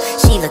voucher.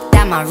 She looked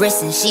at my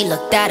wrist and she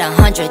looked at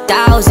 100,000.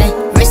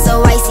 Wrist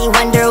so icy,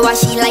 wonder why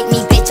she like me,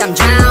 bitch, I'm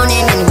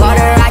drowning in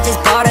water. I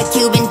just bought a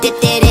Cuban,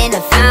 dipped it in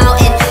a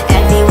fountain.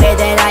 Everywhere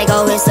that I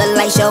go, it's a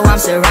light show, I'm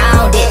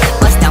surrounded.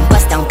 Bust down,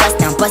 bust down, bust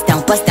down, bust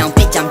down, bust down,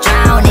 bitch, I'm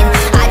drowning.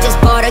 I just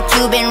bought a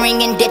Cuban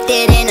ring and dipped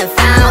it in a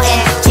fountain.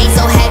 Chain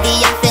so heavy,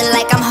 I feel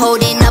like I'm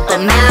holding up a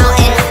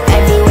mountain.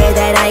 Everywhere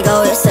that I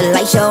go, it's a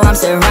light show, I'm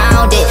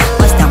surrounded.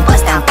 Bust down,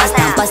 bust down, bust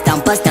down, bust down,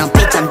 bust down,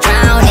 bitch, I'm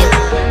drowning.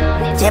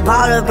 Just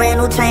bought a brand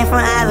new chain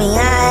from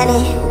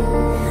Aviani.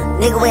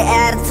 Nigga with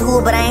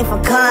attitude, but I ain't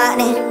from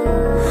Compton.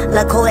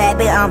 Lil' Kodak,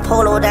 bitch, I'm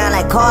polo down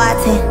like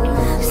Carton.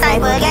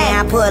 Sniper gang,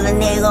 I put a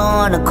nigga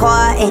on the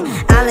carton.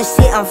 I'm the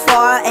shit, I'm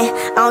farting.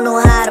 I don't know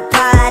how to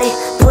party.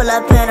 Pull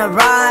up in a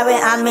Rari,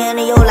 I'm in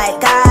yo like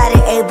got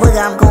it. Hey, boogie,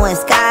 I'm going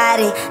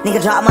Scotty.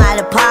 Nigga drop my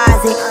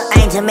deposit.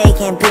 I ain't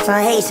Jamaican, bitch,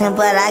 I'm Haitian,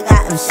 but I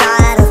got them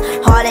shotters.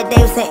 Harder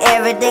Davidson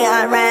every day,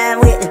 I rhyme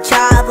with the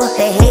chopper.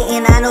 They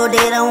hating, I know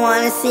they don't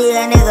wanna see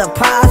a nigga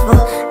prosper.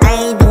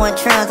 I ain't doing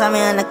trends, I'm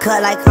in the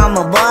cut like I'm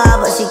a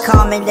barber. She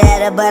call me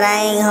daddy, but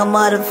I ain't her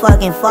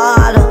motherfucking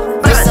father.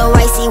 Wrist so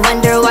icy,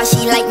 wonder why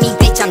she like me,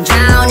 bitch, I'm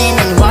drowning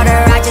in water.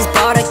 I just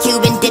bought a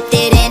Cuban, dipped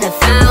it in a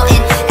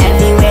fountain.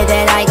 Everywhere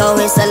that I go,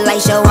 it's a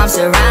light show, I'm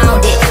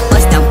surrounded.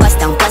 Bust down, bust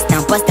down, bust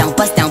down, bust down,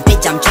 bust down,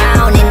 bitch, I'm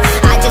drowning.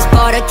 I just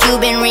bought a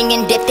Cuban ring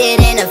and dipped it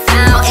in a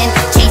fountain.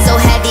 Chain so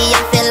heavy,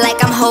 I feel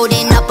like I'm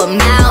holding up a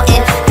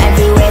mountain.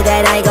 Everywhere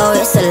that I go,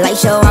 it's a light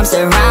show, I'm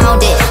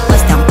surrounded.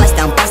 Bust down, bust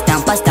down, bust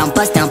down, bust down,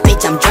 bust down,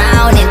 bitch, I'm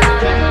drowning.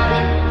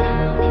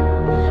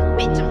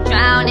 Bitch, I'm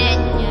drowning.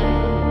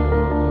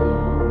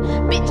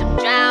 Bitch, I'm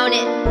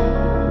drowning.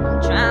 I'm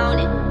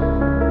drowning.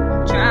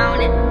 I'm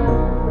drowning.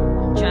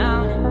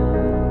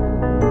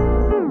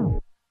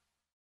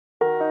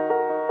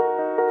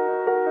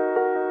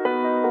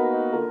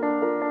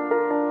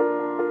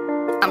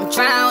 I'm drowning. I'm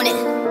drowning.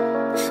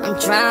 I'm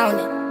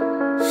drowning.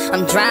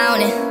 I'm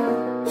drowning.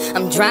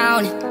 I'm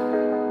drowning.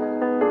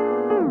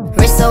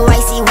 Wrist so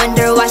icy,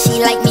 wonder why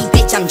she like me,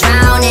 bitch, I'm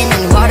drowning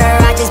in water.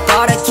 I just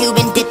bought a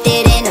Cuban, dipped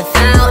it in a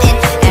fountain.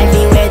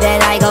 Everywhere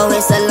that I go,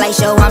 it's a light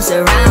show, I'm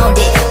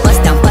surrounded.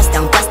 Bust down, bust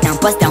down, bust down,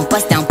 bust down,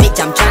 bust down, bitch,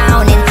 I'm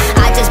drowning.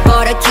 I just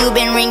bought a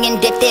Cuban ring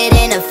and dipped it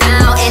in a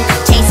fountain.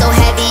 Chain so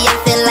heavy, I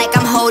feel like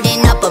I'm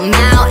holding up a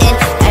mountain.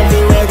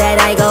 Everywhere that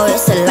I go,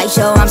 it's a light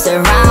show, I'm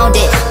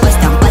surrounded. Bust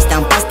down, bust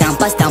down, bust down,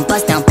 bust down,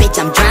 bust down, bitch,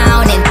 I'm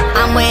drowning.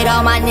 I'm with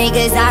all my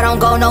niggas, I don't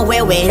go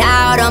nowhere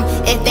without them.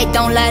 If they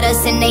don't let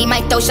us in, they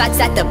might throw shots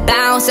at the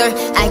bouncer.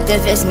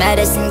 Actavis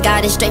medicine,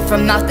 got it straight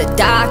from out the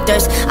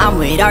doctors. I'm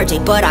with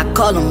RJ, but I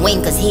call him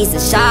Wayne cause he's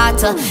a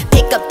shotter.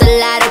 Pick up the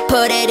ladder,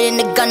 put it in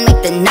the gun,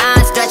 make the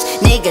non-stretch.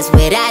 Niggas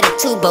with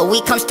attitude, but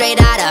we come straight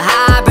out of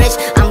Highbridge.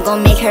 I'm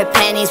gon' make her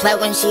panties wet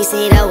when she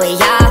see the way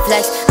I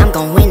flex. I'm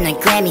gon' win a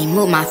Grammy,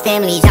 move my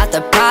family out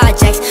the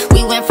projects.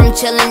 We went from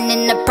chillin'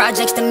 in the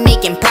projects to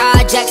making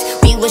projects.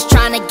 We was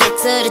tryna get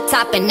to the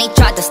top and they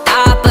tried to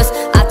stop us.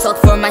 I talk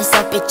for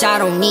myself, bitch, I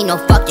don't need no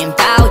fucking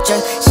voucher.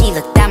 She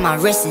looked at my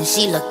wrist and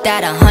she looked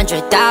at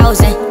 100,000.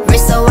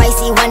 Wrist so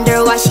icy,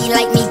 wonder why she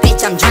like me,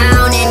 bitch, I'm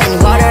drowning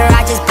in water.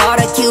 I just bought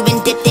a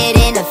Cuban, dipped it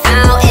in a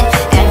fountain.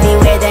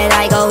 Everywhere that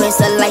I go, it's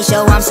a light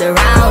show, I'm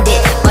surrounded.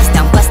 Bust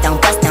down, bust down,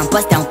 bust down,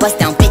 bust down, bust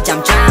down, bitch,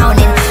 I'm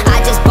drowning.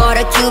 I just bought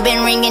a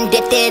Cuban ring and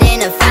dipped it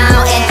in a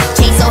fountain.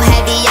 Chain so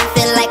heavy, I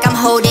feel like I'm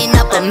holding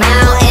up a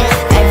mountain.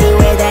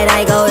 Everywhere that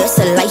I go, it's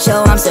a light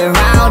show, I'm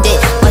surrounded.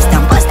 Bust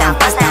down, bust down,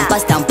 bust down,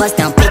 bust down, bust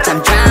down, bitch, I'm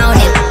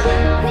drowning.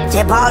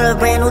 Just bought a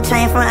brand new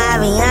chain from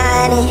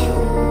Aviani.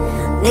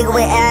 Nigga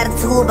with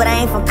attitude, but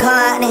I ain't from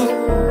Compton.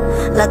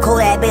 Lil'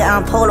 Kodak, bitch,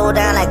 I'm polo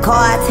down like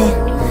Carton.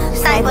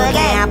 Sniper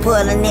gang, I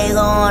put a nigga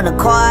on the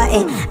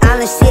carton. I'm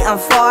the shit, I'm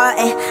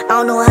farting. I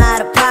don't know how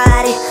to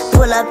party.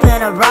 Pull up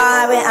in a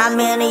Rari, I'm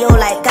in yo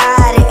like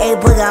got it. Hey,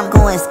 boogie, I'm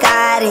going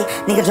Scotty.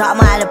 Nigga drop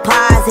my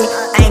deposit.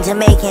 I ain't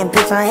Jamaican,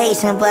 bitch, I'm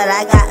Haitian, but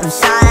I got them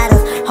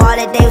shotters.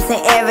 Harder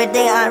Davidson every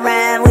day, I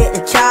rhyme with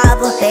the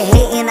chopper. They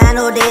hating, I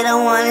know they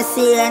don't wanna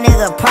see a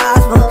nigga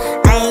prosper.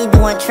 I ain't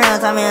doing trims,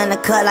 I'm in the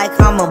cut like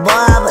I'm a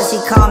barber. She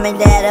call me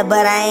daddy,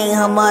 but I ain't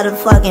her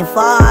motherfucking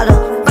father.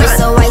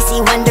 Wrist so icy,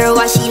 wonder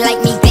why she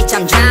like me, bitch,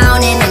 I'm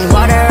drowning in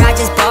water. I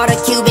just bought a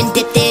Cuban,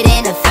 dipped it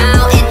in a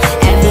fountain.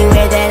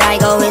 Everywhere that I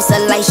go, it's a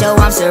light show,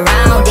 I'm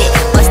surrounded.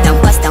 Bust down,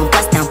 bust down,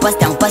 bust down, bust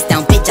down, bust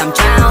down, bitch, I'm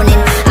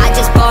drowning. I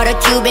just bought a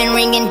Cuban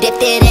ring and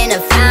dipped it in a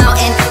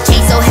fountain.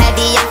 Chain so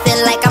heavy, I feel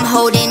like I'm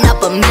holding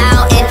up a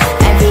mountain.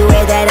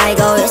 Everywhere that I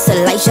go, it's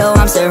a light show,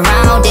 I'm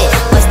surrounded.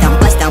 Bust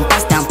down, bust down,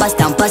 bust down, bust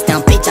down, bust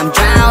down, bitch, I'm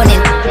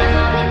drowning.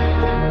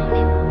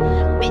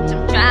 Bitch,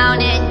 I'm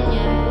drowning.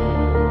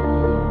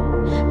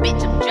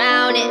 Bitch, I'm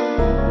drowning.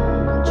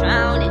 I'm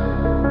drowning.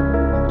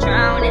 I'm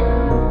drowning.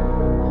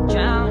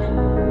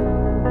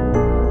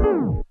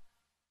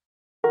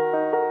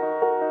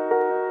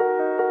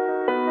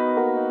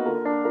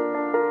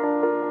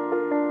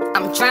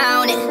 I'm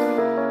drowning.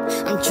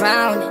 I'm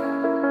drowning.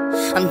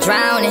 I'm drowning. I'm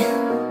drowning.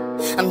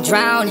 I'm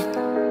drowning.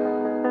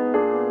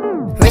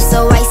 Wrist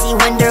so icy,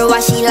 wonder why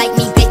she like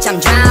me, bitch, I'm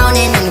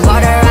drowning in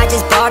water. I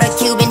just bought a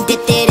Cuban,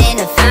 dipped it in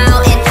a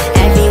fountain.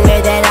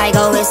 Everywhere that I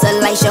go, it's a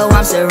light show,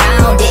 I'm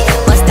surrounded.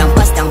 Bust down,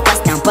 bust down,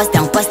 bust down, bust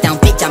down, bust down,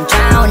 bitch, I'm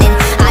drowning.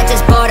 I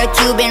just bought a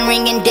Cuban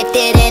ring and dipped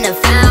it in a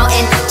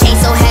fountain. Chain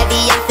so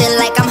heavy, I feel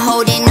like I'm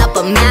holding up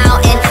a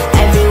mountain.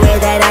 Everywhere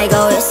that I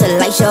go, it's a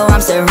light show,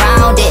 I'm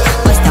surrounded.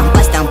 Bust down,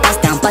 bust down, bust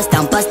down, bust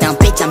down, bust down,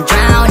 bitch, I'm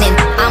drowning.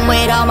 I'm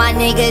with all my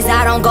niggas,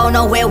 I don't go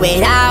nowhere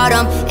without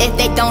them. If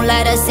they don't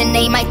let us in,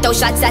 they might throw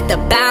shots at the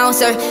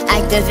bouncer.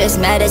 Actavis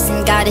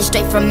medicine, got it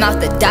straight from out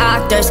the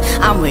doctors.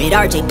 I'm with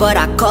RJ, but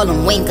I call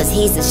him Wayne cause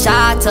he's a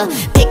shotter.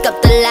 Pick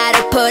up the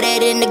ladder, put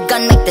it in the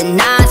gun, make the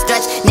nine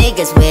stretch.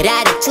 Niggas with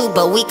attitude,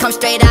 but we come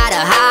straight out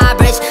of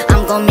Highbridge.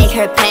 I'm gon' make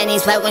her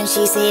panties wet when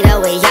she see the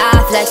way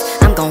I flex.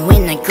 I'm gon'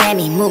 win a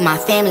Grammy, move my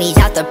family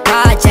out the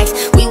projects.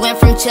 We went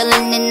from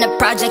chillin' in the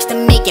projects to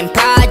making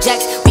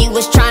projects. We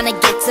was tryna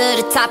get to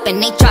the top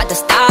and they tried to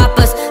stop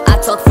us. I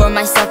talk for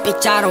myself,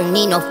 bitch, I don't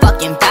need no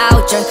fucking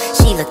voucher.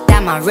 She looked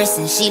at my wrist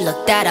and she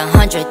looked at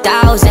 100,000.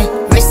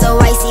 Wrist so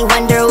icy,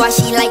 wonder why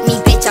she like me,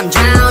 bitch, I'm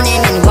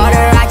drowning in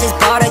water. I just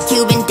bought a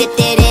Cuban, dipped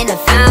it in a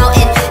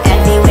fountain.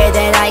 Everywhere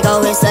that I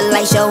go, it's a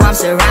light show, I'm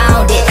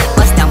surrounded.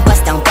 Bust down,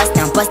 bust down, bust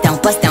down, bust down,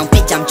 bust down,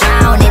 bitch, I'm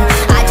drowning.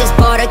 I just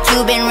bought a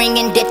Cuban ring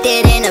and dipped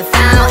it in a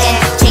fountain.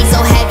 Chain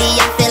so heavy,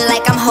 I feel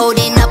like I'm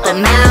holding up a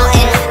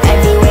mountain.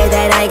 Everywhere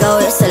that I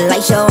go, it's a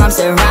light show, I'm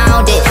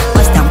surrounded.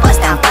 Bust down, bust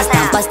down, bust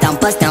down, bust down,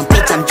 bust down,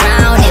 bitch, I'm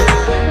drowning.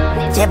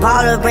 Just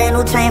bought a brand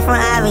new chain from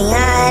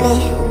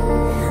Aviani.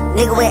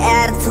 Nigga with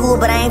attitude,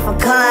 but I ain't from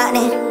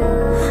Continent.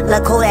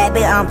 Look Kodak,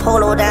 bitch, I'm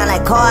polo down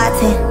like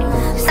carton.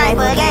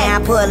 Sniper gang, I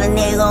put a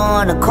nigga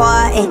on the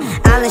carton.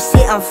 I'm the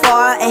shit, I'm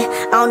farting.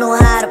 I don't know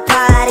how to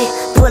party.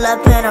 Pull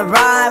up in a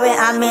Rari,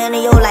 I'm in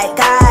yo like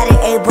Gotti.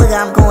 Hey, boogie,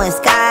 I'm going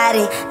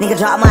Scotty. Nigga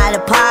drop my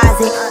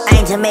deposit. I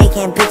ain't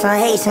Jamaican, bitch, I'm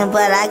Haitian,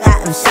 but I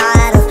got them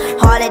shotters.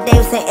 Harley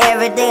Davidson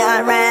every day,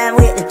 I ride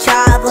with the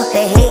chopper.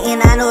 They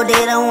hating, I know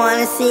they don't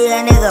wanna see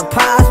a nigga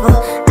prosper.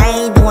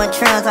 I ain't doing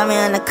trims, I'm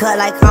in the cut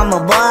like I'm a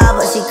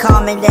barber. She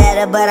call me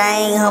daddy, but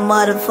I ain't her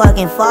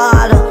motherfucking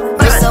father.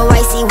 Wrist so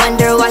icy,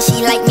 wonder why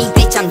she like me,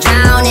 bitch, I'm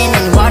drowning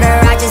in water.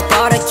 I just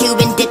bought a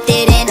Cuban, dipped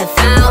it in a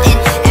fountain.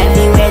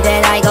 Everywhere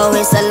that I go,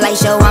 it's a light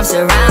show, I'm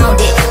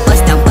surrounded.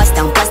 Bust down, bust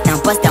down, bust down,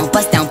 bust down,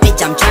 bust down,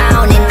 bitch, I'm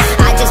drowning.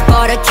 I just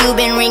bought a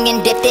Cuban ring and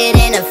dipped it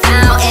in a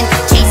fountain.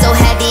 Chain so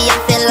heavy, I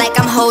feel like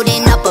I'm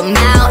holding up a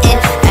mountain.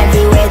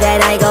 Everywhere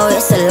that I go,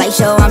 it's a light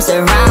show, I'm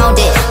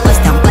surrounded.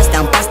 Bust down, bust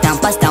down, bust down,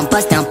 bust down,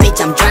 bust down, bitch,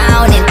 I'm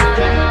drowning.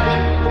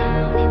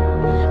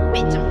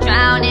 Bitch, I'm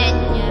drowning.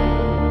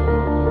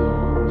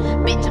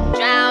 Bitch, I'm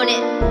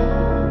drowning.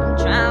 I'm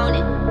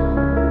drowning.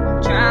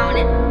 I'm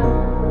drowning.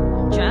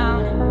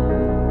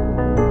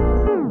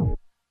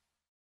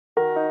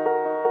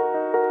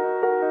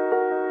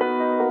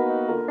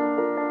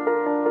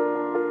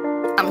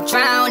 I'm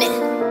drowning.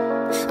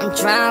 I'm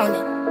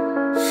drowning.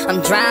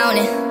 I'm drowning. I'm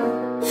drowning.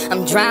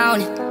 I'm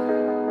drowning.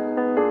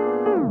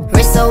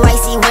 Wrist so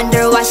icy,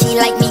 wonder why she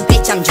like me,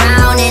 bitch, I'm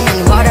drowning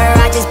in water.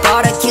 I just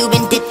bought a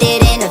Cuban, dipped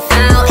it in a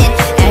fountain.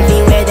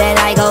 Everywhere that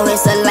I go,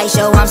 it's a light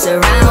show, I'm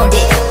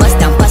surrounded. Bust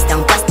down, bust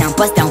down, bust down,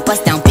 bust down,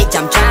 bust down, bitch,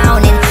 I'm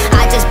drowning.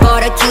 I just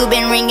bought a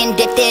Cuban ring and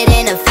dipped it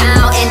in a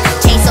fountain.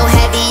 Chain so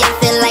heavy, I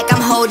feel like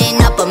I'm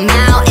holding up a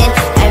mountain.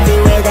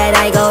 Everywhere that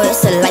I go,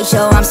 it's a light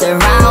show, I'm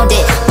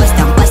surrounded. Bust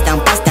down, bust down,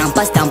 bust down,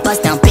 bust down,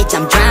 bust down, bitch,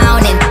 I'm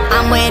drowning.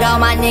 I'm with all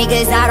my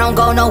niggas, I don't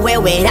go nowhere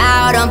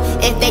without them.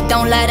 If they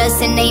don't let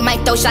us in, they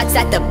might throw shots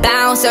at the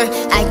bouncer.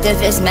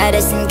 Actavis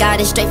medicine,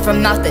 got it straight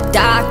from out the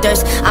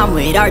doctors. I'm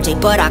with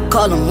RJ, but I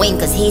call him Wayne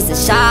cause he's a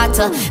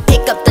shotter.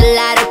 Pick up the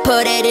ladder,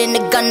 put it in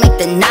the gun, make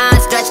the nine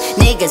stretch.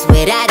 Niggas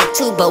with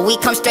attitude, but we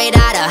come straight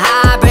out of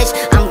Highbridge.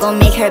 I'm gon'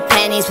 make her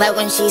panties wet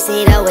when she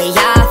see the way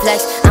I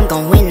flex. I'm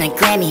gon' win a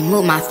Grammy,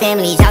 move my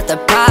family out the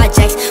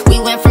projects. We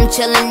went from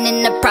chillin'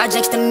 in the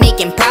projects to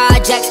making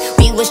projects.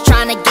 We was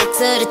tryna get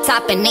to the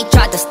top and they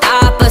tried to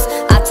stop us.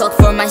 I talk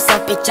for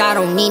myself, bitch, I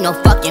don't need no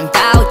fucking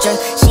voucher.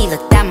 She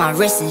looked at my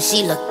wrist and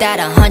she looked at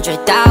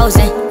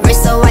 100,000.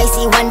 Wrist so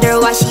icy, wonder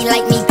why she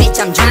like me, bitch,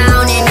 I'm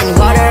drowning in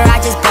water. I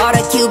just bought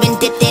a Cuban,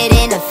 dipped it in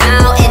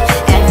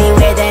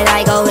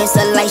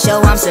light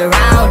show, I'm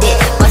surrounded.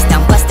 Bust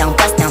down, bust down,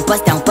 bust down,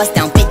 bust down, bust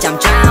down, bitch, I'm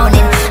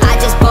drowning. I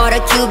just bought a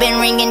Cuban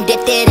ring and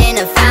dipped it in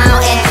a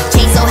fountain.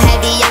 Chain so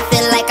heavy, I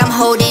feel like I'm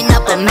holding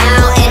up a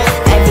mountain.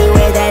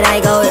 Everywhere that I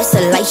go, it's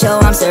a light show,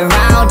 I'm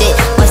surrounded.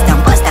 Bust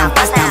down, bust down,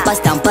 bust down,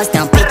 bust down, bust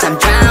down, bitch, I'm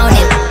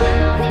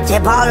drowning.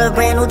 Just bought a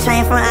brand new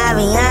chain from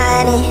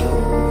Aviani.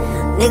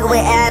 Nigga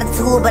with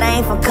attitude, but I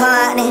ain't from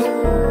Compton.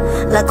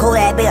 Look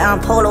Kodak, bitch, I'm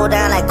polo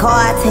down like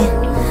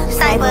carton.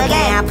 Sniper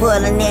gang, I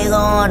put a nigga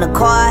on the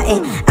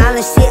carton. I'm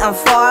the shit, I'm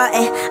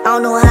farting. I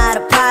don't know how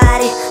to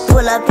party.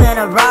 Pull up in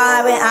a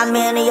Rari, I'm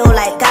in yo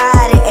like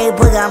got it. Hey,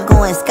 boogie, I'm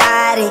going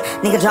Scotty.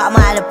 Nigga drop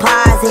my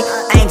deposit.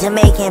 I ain't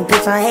Jamaican,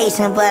 bitch, I'm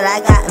Haitian, but I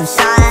got them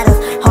shotters.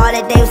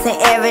 Harley Davidson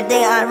every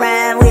day, I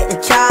ride with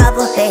the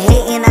chopper. They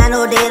hating, I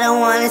know they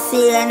don't wanna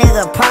see a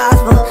nigga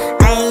prosper.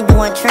 I ain't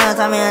doing trends,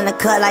 I'm in the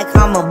cut like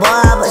I'm a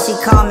barber. She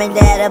call me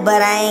daddy,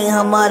 but I ain't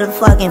her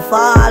motherfucking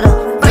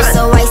father. Wrist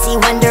so icy,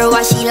 wonder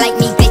why she like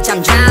me, bitch,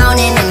 I'm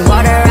drowning in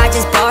water. I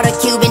just bought a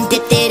Cuban,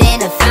 dipped it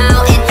in a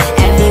fountain.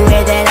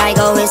 Everywhere that I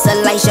go, it's a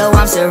light show,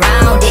 I'm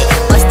surrounded.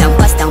 Bust down,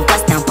 bust down,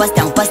 bust down, bust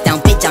down, bust down,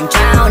 bitch, I'm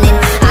drowning.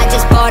 I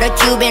just bought a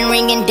Cuban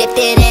ring and dipped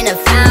it in a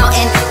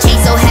fountain. Chain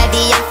so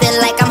heavy, I feel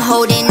like I'm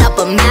holding up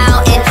a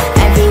mountain.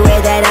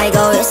 Everywhere that I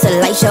go, it's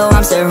a light show,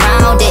 I'm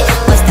surrounded.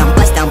 Bust down,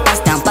 bust down,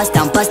 bust down, bust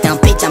down, bust down,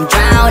 bitch, I'm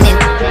drowning.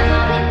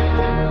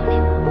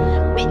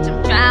 Bitch,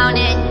 I'm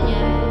drowning.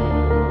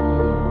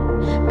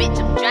 Bitch,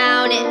 I'm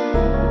drowning.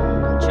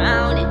 I'm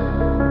drowning.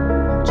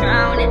 I'm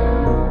drowning.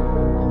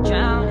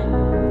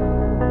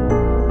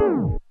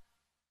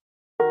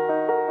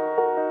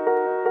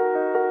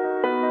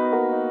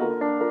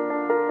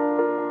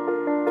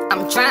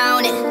 I'm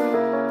drowning.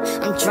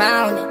 I'm drowning. I'm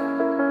drowning.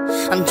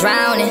 I'm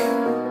drowning.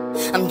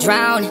 I'm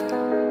drowning.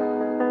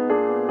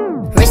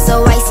 Wrist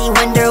so icy,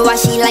 wonder why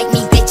she like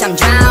me, bitch, I'm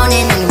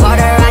drowning in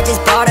water. I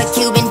just bought a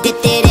Cuban,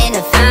 dipped it in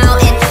a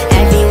fountain.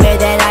 Everywhere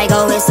that I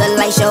go, it's a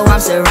light show, I'm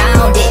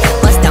surrounded.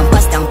 Bust down,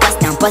 bust down, bust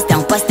down, bust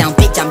down, bust down,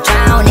 bitch, I'm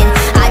drowning.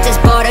 I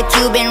just bought a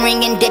Cuban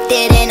ring and dipped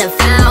it in a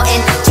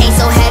fountain. Chain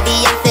so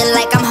heavy, I feel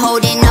like I'm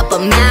holding up a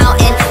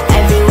mountain.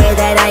 Everywhere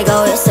that I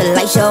go, it's a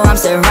light show, I'm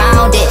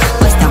surrounded.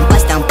 Bust down,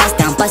 bust down, bust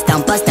down, bust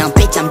down, bust down,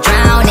 bitch, I'm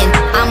drowning.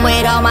 I'm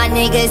with all my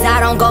niggas, I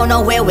don't go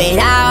nowhere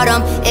without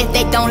them. If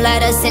they don't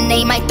let us in,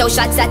 they might throw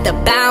shots at the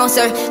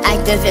bouncer.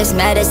 Actavis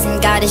medicine,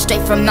 got it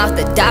straight from out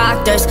the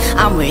doctors.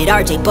 I'm with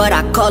RJ, but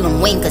I call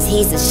him Wayne cause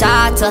he's a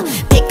shotter.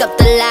 Pick up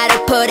the ladder,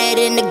 put it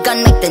in the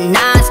gun, make the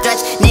nine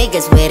stretch.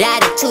 Niggas with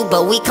attitude,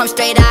 but we come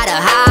straight out of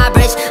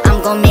Highbridge.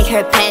 I'm gon' make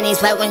her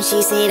panties wet when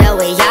she see the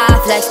way I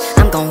flex.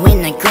 I'm gon'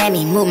 win a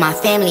Grammy, move my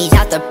family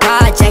out the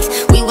projects.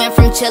 We went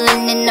from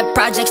chillin' in the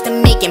projects to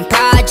making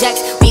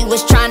projects. We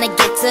was tryna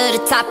get to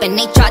the top and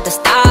they tried to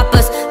stop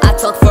us. I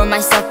talk for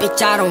myself,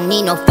 bitch, I don't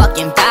need no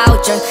fucking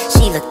voucher.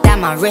 She looked at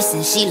my wrist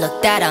and she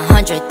looked at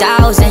 100,000.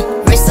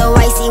 Wrist so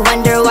icy,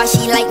 wonder why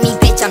she like me,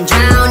 bitch, I'm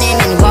drowning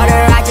in water.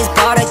 I just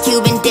bought a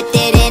Cuban, dipped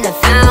it in a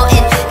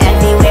fountain.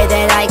 Everywhere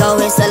that I go,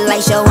 it's a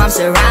light show, I'm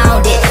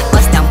surrounded.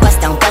 Bust down, bust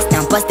down, bust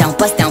down, bust down,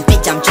 bust down,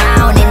 bitch, I'm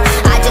drowning.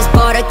 I just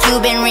bought a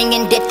Cuban ring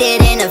and dipped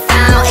it in a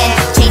fountain.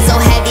 Chain so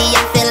heavy,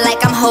 I feel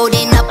like I'm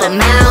holding up a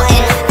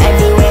mountain.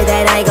 Everywhere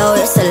that I go,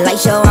 it's a light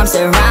show, I'm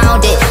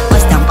surrounded.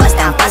 Bust down, bust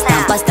down, bust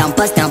down, bust down,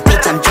 bust down,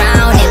 bitch, I'm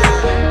drowning.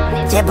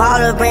 Just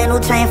bought a brand new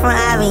chain from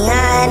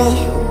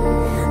Aviani.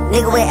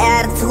 Nigga with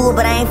attitude,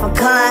 but I ain't from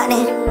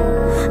Compton.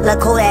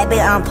 Look Kodak,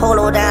 bitch, I'm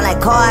polo down like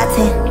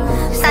carton.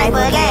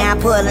 Sniper gang, I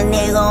put a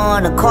nigga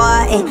on the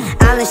carton.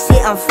 I'm the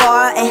shit, I'm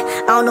farting.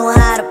 I don't know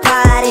how to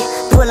party.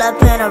 Pull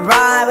up in a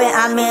Rari,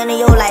 I'm in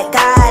yo like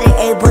got it.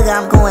 Hey, boogie,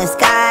 I'm going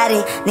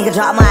Scotty. Nigga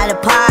drop my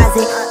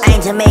deposit. I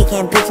ain't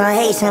Jamaican, bitch, I'm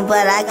Haitian,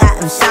 but I got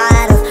them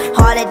shotters.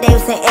 Harley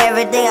Davidson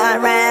every day, I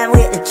ride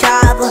with the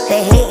chopper.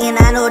 They hating,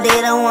 I know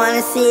they don't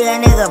wanna see a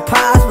nigga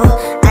prosper.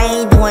 I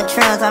ain't doing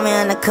trends, I'm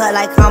in the cut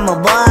like I'm a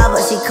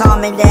barber. She call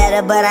me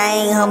daddy, but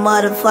I ain't her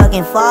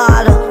motherfucking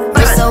father.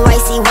 Wrist so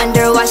icy,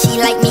 wonder why she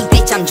like me,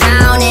 bitch, I'm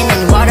drowning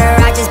in water.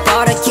 I just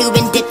bought a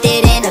Cuban, dipped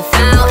it in a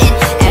fountain.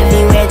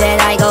 Everywhere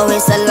that I go,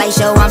 it's a light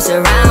show, I'm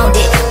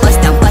surrounded. Bust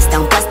down, bust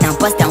down, bust down,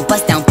 bust down,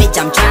 bust down, bitch,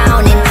 I'm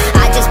drowning.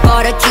 I just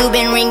bought a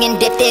Cuban ring and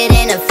dipped it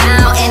in a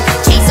fountain.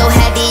 Chain so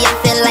heavy, I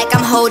feel like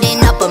I'm holding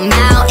up a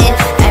mountain.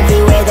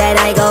 Everywhere that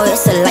I go,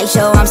 it's a light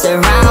show, I'm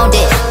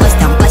surrounded. Bust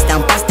down, bust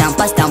down, bust down,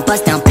 bust down,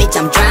 bust down, bitch,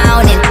 I'm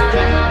drowning.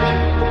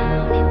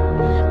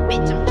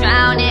 Bitch, I'm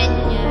drowning.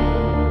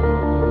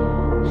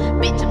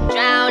 Bitch, I'm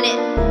drowning.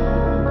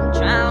 I'm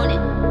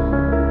drowning.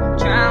 I'm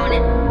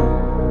drowning.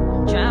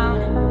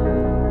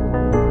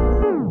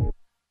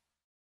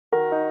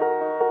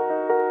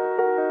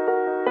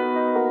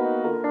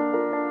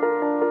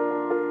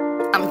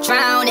 I'm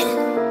drowning.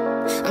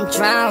 I'm drowning. I'm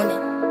drowning.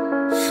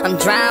 I'm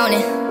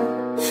drowning.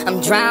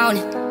 I'm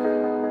drowning.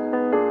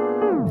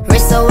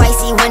 Wrist so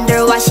icy,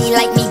 wonder why she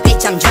like me,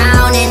 bitch, I'm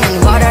drowning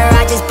in water.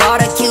 I just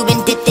bought a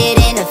Cuban, dipped it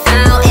in a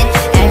fountain.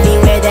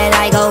 Everywhere that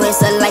I go,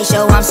 it's a light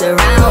show, I'm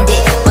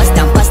surrounded. Bust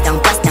down, bust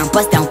down, bust down,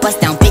 bust down,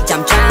 bust down, bitch,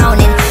 I'm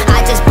drowning.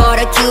 I just bought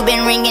a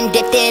Cuban ring and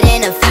dipped it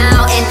in a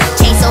fountain.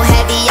 Chain so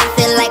heavy, I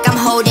feel like I'm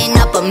holding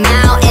up a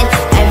mountain.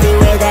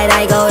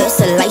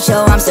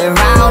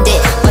 surrounded.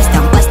 Bust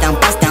down, bust down,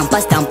 bust down,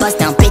 bust down, bust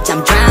down, bitch,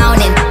 I'm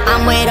drowning.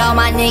 I'm with all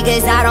my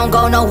niggas, I don't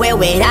go nowhere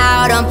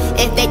without them.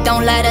 If they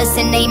don't let us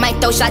in, they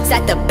might throw shots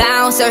at the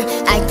bouncer.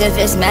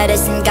 Actavis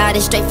medicine, got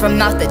it straight from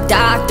out the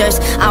doctors.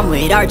 I'm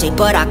with RJ,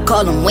 but I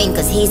call him Wayne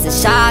cause he's a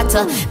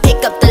shotter.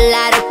 Pick up the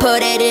ladder,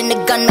 put it in the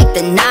gun, make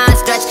the nine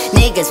stretch.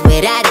 Niggas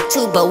with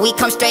attitude, but we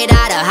come straight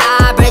out of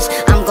Highbridge.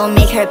 I'm gon'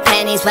 make her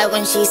panties wet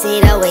when she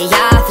see the way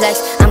I flex.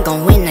 I'm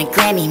gon' win a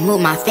Grammy,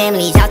 move my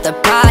family out the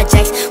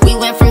projects. We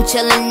went from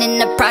chillin' in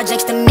the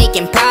projects to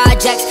making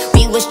projects.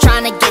 We was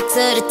tryna get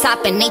to the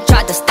top and they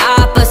tried to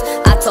stop us.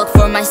 I talk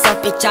for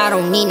myself, bitch, I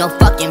don't need no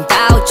fucking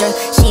voucher.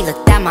 She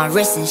looked at my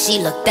wrist and she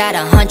looked at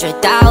 100,000.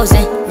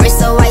 Wrist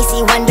so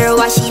icy, wonder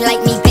why she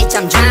like me, bitch,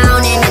 I'm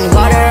drowning in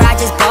water. I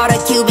just bought a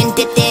Cuban,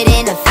 dipped it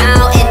in a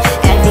fountain.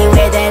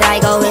 Everywhere that I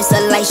go, it's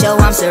a light show,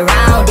 I'm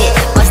surrounded.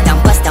 Bust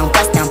down, bust down,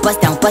 bust down,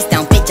 bust down, bust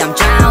down, bitch, I'm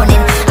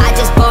drowning. I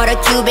just bought a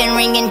Cuban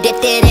ring and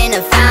dipped it in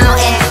a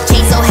fountain.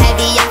 Chain so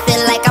heavy, I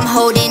feel like I'm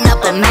holding up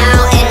a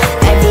mountain.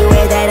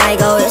 Everywhere that I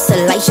go, it's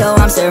a light show,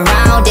 I'm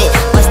surrounded.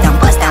 Bust down,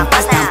 bust down,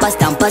 bust down, bust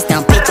down, bust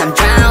down, bitch, I'm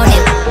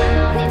drowning.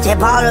 Just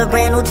bought a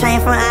brand new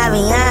chain from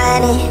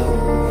Aviani.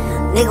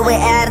 Nigga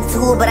with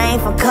attitude, but I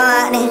ain't from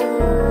Kodak.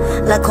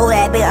 Look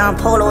Kodak, bitch, I'm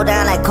polo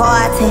down like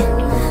carton.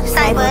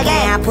 Sniper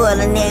gang, I put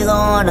a nigga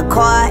on the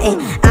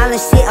carton. I'm the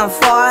shit, I'm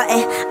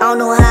farting. I don't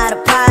know how to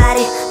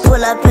party.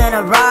 Pull up in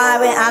a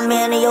Rari, I'm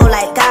in yo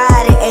like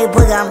Gotti. Hey,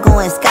 boogie, I'm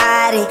going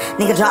Scotty.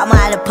 Nigga drop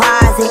my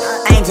deposit.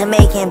 I ain't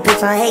Jamaican,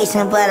 bitch, I'm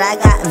Haitian, but I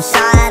got them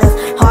shotters.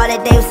 Harley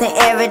Davidson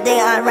every day,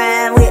 I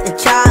ride with the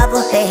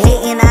chopper. They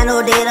hating, I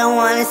know they don't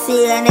wanna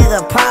see a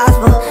nigga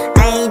prosper.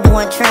 I ain't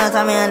doing trends,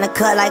 I'm in the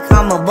cut like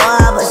I'm a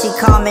barber. She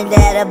call me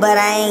daddy, but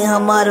I ain't her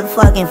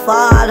motherfucking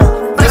father.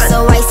 Wrist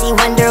so icy,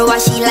 wonder why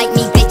she like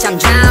me, bitch, I'm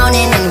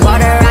drowning in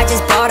water. I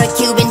just bought a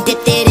Cuban,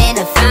 dipped it in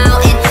a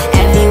fountain.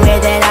 Everywhere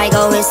that I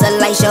go, it's a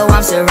light show,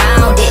 I'm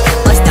surrounded.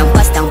 Bust down,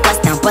 bust down,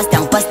 bust down, bust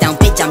down, bust down,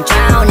 bitch, I'm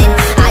drowning.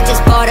 I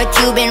just bought a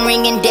Cuban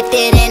ring and dipped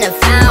it in a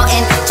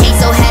fountain. Chain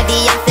so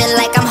heavy, I feel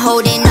like I'm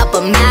holding up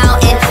a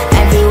mountain.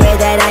 Everywhere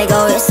that I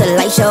go, it's a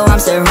light show, I'm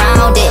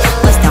surrounded.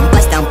 Bust down,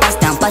 bust down, bust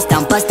down, bust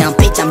down, bust down,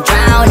 bitch, I'm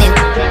drowning.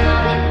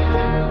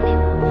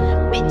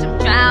 Bitch, I'm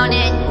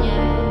drowning.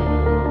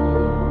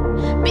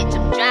 Bitch,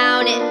 I'm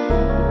drowning.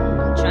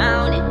 I'm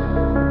drowning.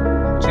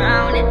 I'm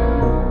drowning.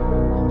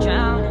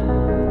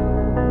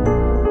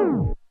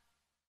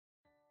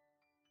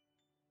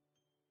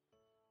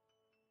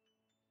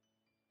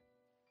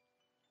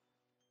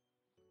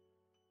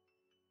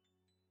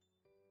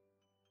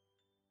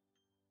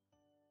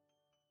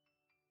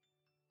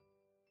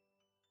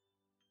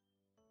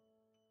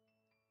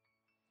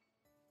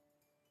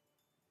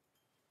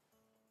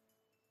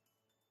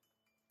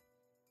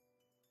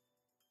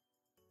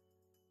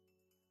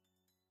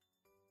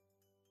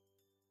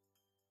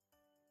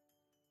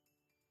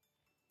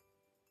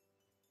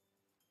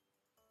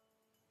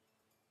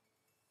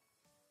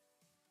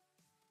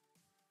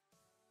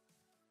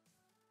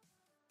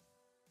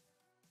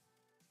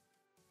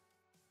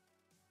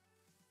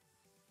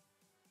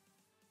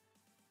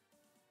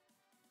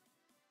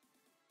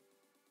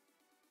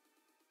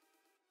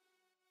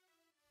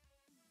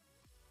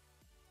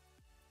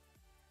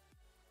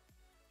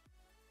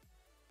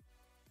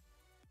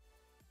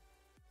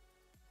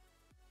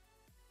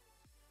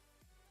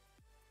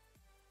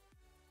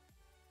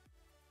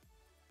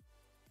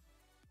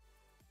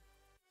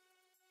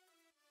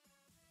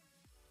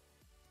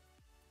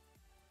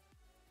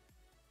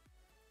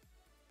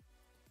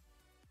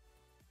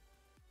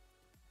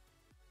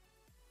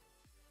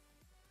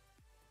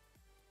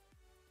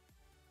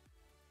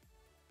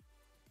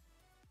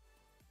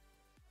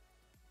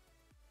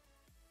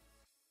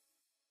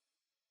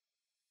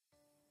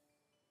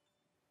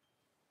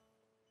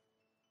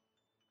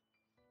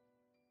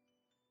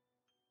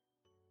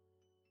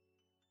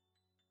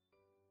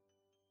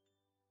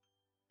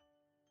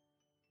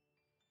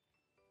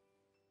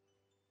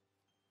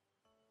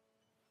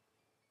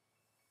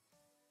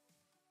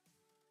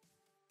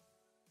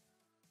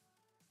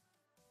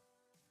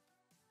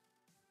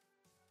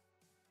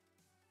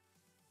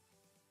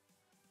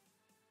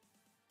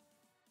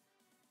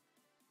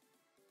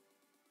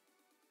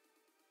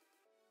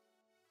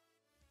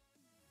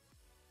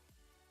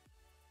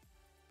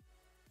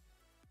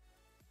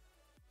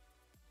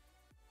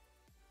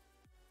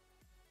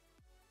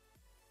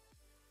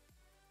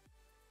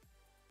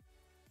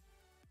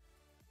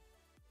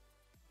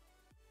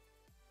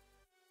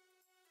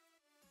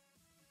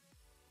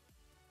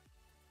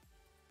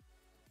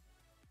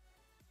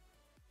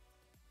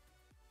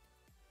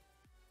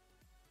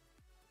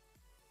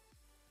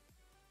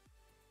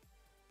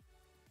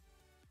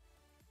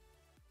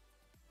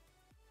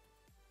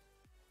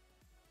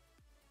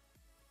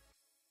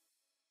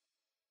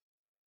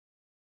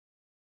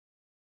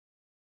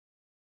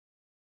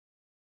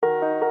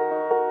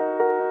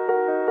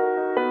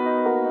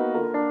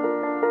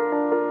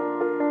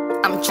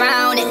 I'm drowning. I'm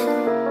drowning,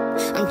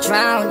 I'm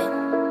drowning,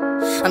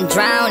 I'm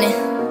drowning,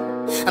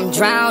 I'm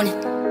drowning.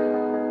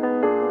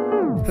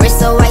 Wrist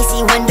so icy,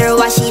 wonder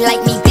why she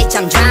like me, bitch,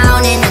 I'm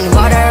drowning in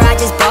water. I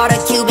just bought a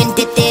Cuban,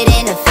 dipped it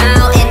in a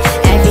fountain.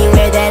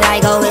 Everywhere that I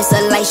go, it's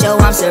a light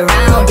show, I'm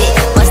surrounded.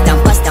 Bust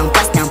down, bust down,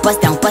 bust down, bust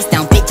down, bust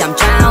down, bitch, I'm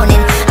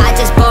drowning. I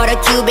just bought a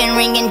Cuban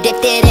ring and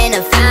dipped it in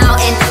a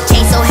fountain.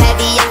 Chain so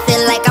heavy, I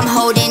feel like I'm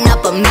holding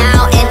up a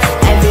mountain.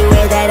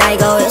 Everywhere that I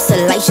go, it's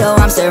a light show,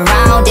 I'm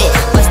surrounded.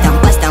 Bust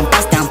down, bust down,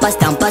 bust down, bust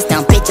down, bust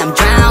down, bitch, I'm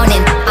drowning.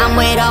 I'm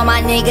with all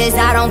my niggas,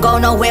 I don't go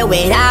nowhere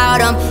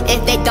without them.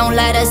 If they don't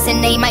let us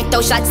in, they might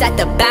throw shots at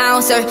the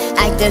bouncer.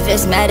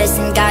 Actavis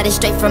medicine, got it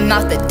straight from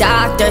out the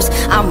doctors.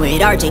 I'm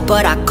with RJ,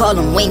 but I call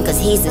him Wayne cause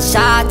he's a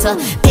shotter.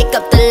 Pick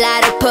up the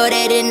ladder, put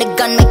it in the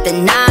gun, make the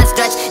nine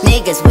stretch.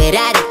 Niggas with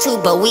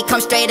attitude, but we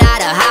come straight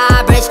out of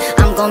Highbridge.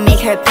 I'm gon' make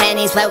her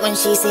panties wet when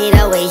she see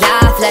the way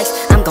I flex.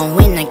 I'm gon'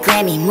 win a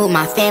Grammy, move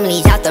my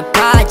family out the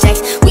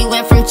projects. We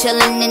went from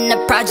chillin' in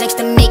the projects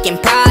to making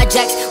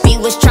projects. We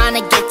was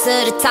tryna get to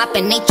the top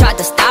and they tried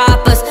to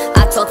stop us.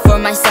 I talk for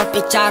myself,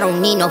 bitch, I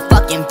don't need no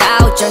fucking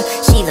voucher.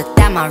 She looked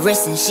at my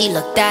wrist and she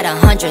looked at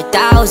 100,000.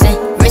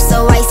 Wrist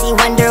so icy,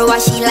 wonder why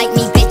she like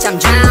me, bitch, I'm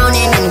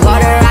drowning in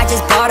water. I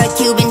just bought a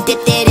Cuban,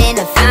 dipped it in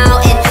a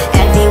fountain.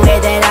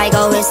 Everywhere that I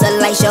go, it's a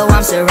light show,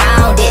 I'm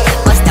surrounded.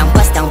 Bust down,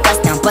 bust down,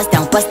 bust down, bust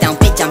down, bust down,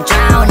 bitch, I'm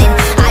drowning.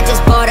 I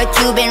just bought a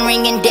Cuban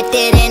ring and dipped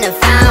it in a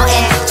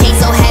fountain. Chain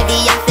so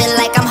heavy, I feel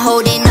like I'm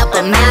holding up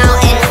a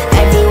mountain.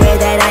 Everywhere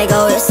that I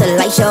go, it's a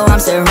light show, I'm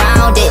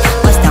surrounded.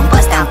 Bust down,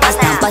 bust down, bust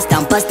down, bust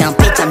down, bust down,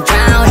 bitch, I'm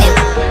drowning.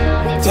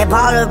 Just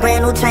bought a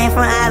brand new chain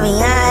from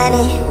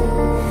Aviani.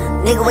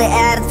 Nigga with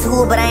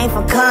attitude, but I ain't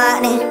from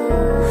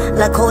Continent.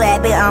 Look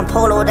Kodak, bitch, I'm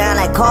polo down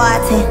like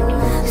carton.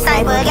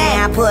 Sniper gang,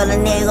 I put a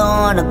nigga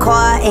on the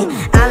carton.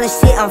 I'm the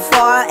shit, I'm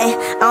farting.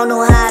 I don't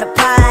know how to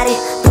party.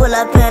 Pull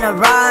up in a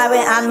Rari,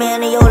 I'm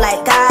in yo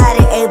like got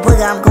it. Hey,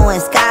 boogie, I'm going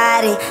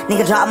Scotty.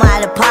 Nigga drop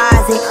my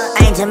deposit.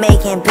 I ain't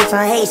Jamaican, bitch,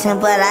 I'm Haitian,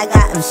 but I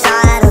got them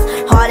shiners.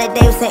 Harley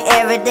Davidson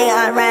every day,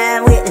 I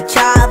ride with the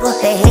chopper.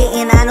 They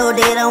hating, I know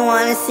they don't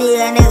wanna see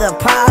a nigga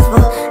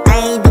prosper.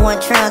 I ain't doing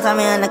trends, I'm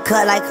in the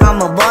cut like I'm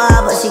a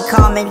barber. She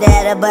call me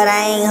daddy, but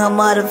I ain't her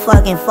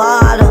motherfucking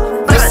father.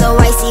 Wrist so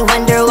icy,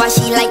 wonder why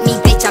she like me,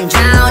 bitch, I'm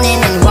drowning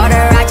in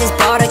water. I just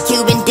bought a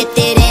Cuban, dipped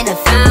it in a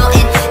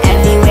fountain.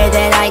 Everywhere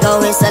that I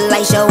go, it's a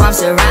light show, I'm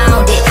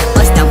surrounded.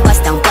 Bust down,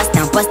 bust down, bust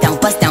down, bust down,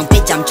 bust down,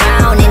 bitch, I'm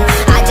drowning.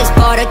 I just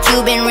bought a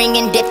Cuban ring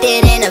and dipped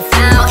it in a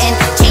fountain.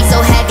 Chain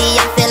so heavy,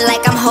 I feel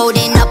like I'm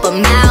holding up a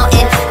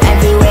mountain.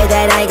 Everywhere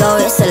that I go,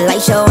 it's a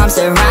light show, I'm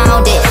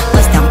surrounded.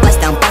 Bust down, bust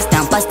down, bust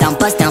down, bust down,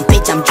 bust down,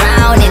 bitch, I'm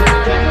drowning.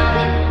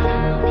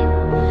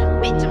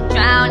 Bitch, I'm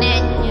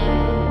drowning.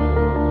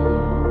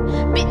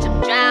 Bitch,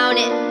 I'm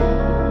drowning.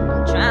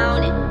 I'm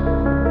drowning.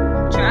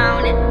 I'm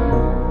drowning.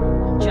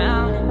 I'm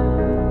drowning.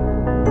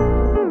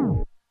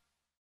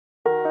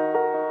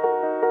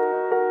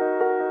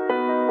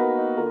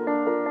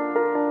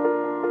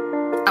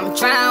 I'm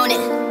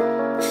drowning.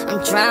 I'm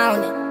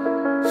drowning.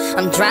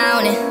 I'm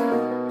drowning.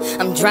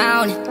 I'm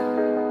drowning.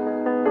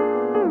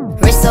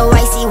 Wrist so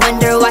icy,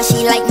 wonder why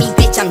she like me,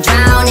 bitch, I'm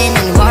drowning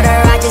in water.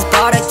 I just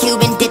bought a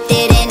Cuban, dipped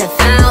it in a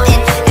fountain.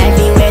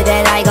 Everywhere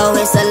that I go,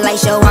 it's a light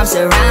show, I'm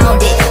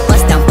surrounded.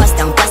 Bust down, bust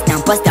down, bust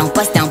down, bust down,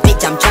 bust down,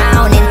 bitch, I'm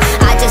drowning.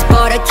 I just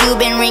bought a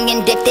Cuban ring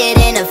and dipped it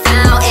in a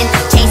fountain.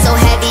 Chain so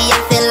heavy, I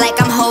feel like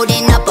I'm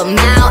holding up a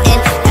mountain.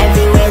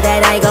 Everywhere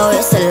that I go,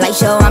 it's a light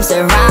show, I'm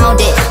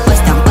surrounded.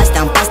 Bust down, bust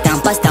down, bust down,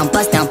 bust down,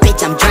 bust down,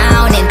 bitch, I'm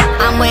drowning.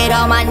 I'm with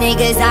all my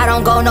niggas, I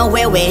don't go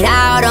nowhere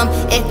without them.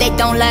 If they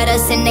don't let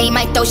us in, they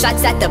might throw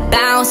shots at the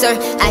bouncer.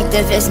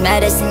 Actavis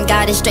medicine,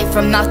 got it straight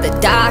from out the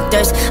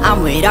doctors.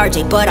 I'm with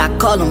RJ, but I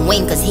call him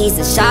Wayne cause he's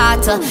a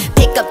shotter.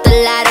 Pick up the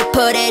ladder,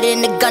 put it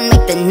in the gun,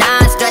 make the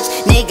nine stretch.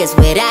 Niggas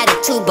with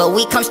attitude, but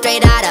we come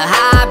straight out of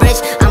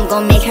Highbridge. I'm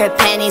gon' make her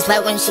panties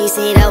wet when she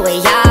see the way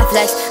I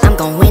flex. I'm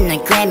gon' win a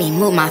Grammy,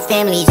 move my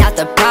family out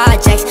the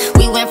projects.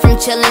 We went from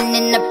chillin'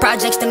 in the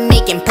projects to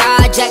making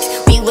projects.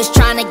 We was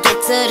tryna get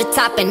to the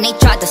top and they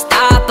tried to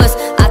stop us.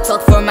 I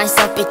talk for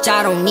myself, bitch,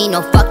 I don't need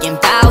no fucking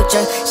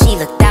voucher. She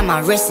looked at my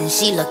wrist and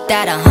she looked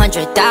at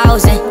 100,000.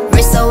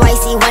 Wrist so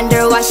icy,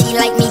 wonder why she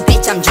like me,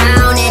 bitch, I'm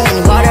drowning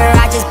in water.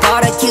 I just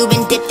bought a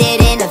Cuban, dipped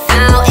it in a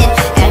fountain.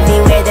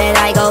 Everywhere that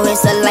I go,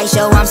 it's a light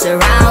show, I'm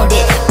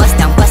surrounded. Bust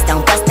down, bust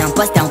down, bust down,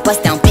 bust down,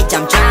 bust down, bitch,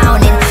 I'm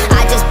drowning.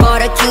 I just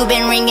bought a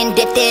Cuban ring and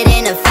dipped it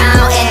in a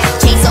fountain.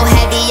 Chain so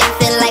heavy, I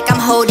feel like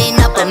I'm holding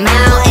up a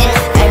mountain.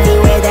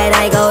 Everywhere that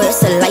I go,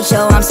 it's a light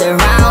show, I'm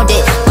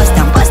surrounded. Bust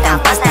down, bust down,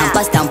 bust down,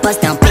 bust down, bust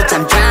down, bitch,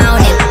 I'm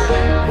drowning.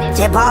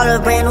 Just bought a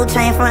brand new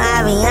chain from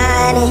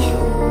Aviani.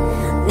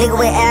 Nigga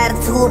with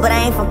attitude, but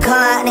I ain't from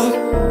Continent.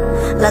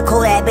 Look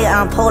Kodak, bitch,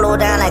 I'm polo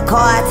down like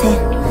carton.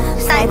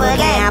 Sniper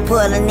gang, I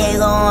put a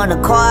nigga on the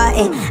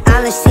carton.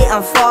 I'm the shit,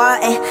 I'm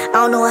farting. I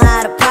don't know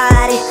how to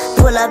party.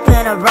 Pull up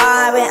in a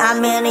Rari,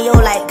 I'm in yo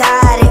like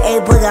got it. Hey,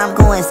 boogie, I'm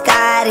going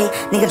Scotty.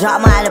 Nigga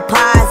drop my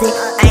deposit.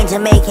 I ain't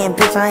Jamaican,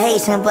 bitch, I'm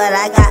Haitian, but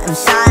I got them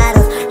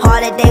shiners.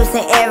 Harley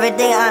Davidson every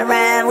day, I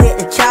ride with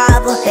the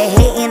chopper. They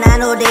hating, I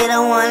know they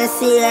don't wanna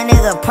see a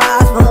nigga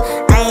prosper.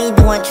 I ain't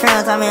doing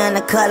trims, I'm in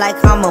the cut like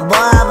I'm a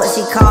barber.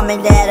 She call me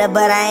daddy,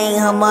 but I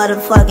ain't her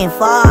motherfucking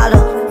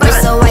father.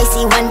 Wrist so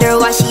icy, wonder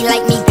why she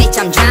like me, bitch,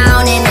 I'm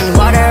drowning in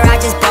water. I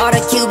just bought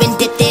a Cuban,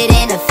 dipped it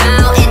in a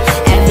fountain.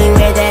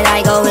 Everywhere that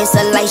I go, it's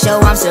a light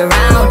show, I'm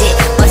surrounded.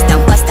 Bust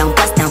down, bust down,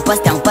 bust down,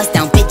 bust down, bust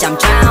down, bitch, I'm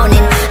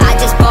drowning. I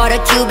just bought a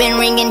Cuban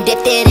ring and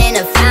dipped it in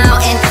a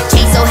fountain.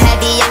 Chain so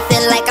heavy, I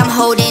feel like I'm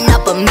holding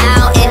up a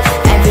mountain.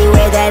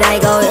 Everywhere that I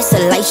go, it's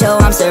a light show,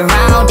 I'm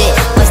surrounded.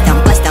 Bust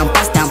down, bust down,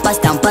 bust down,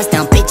 bust down, bust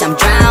down, bitch, I'm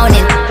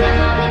drowning.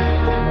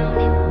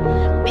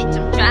 Bitch,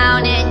 I'm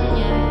drowning.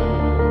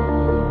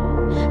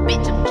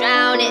 Bitch, I'm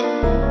drowning.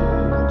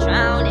 I'm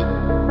drowning.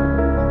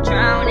 I'm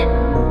drowning.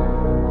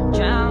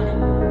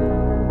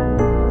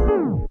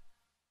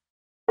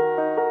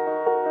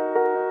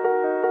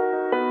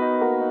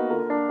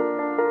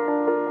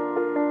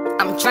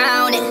 I'm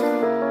drowning.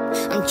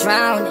 I'm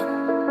drowning.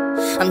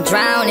 I'm drowning. I'm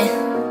drowning.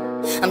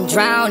 I'm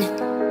drowning.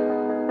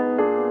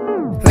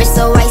 Wrist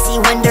so icy,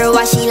 wonder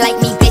why she like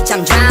me, bitch,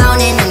 I'm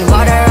drowning in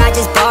water. I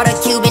just bought a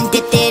Cuban,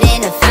 dipped it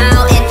in a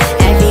fountain.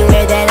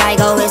 Everywhere that I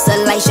go, it's a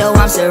light show,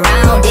 I'm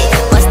surrounded.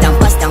 Bust down,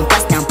 bust down,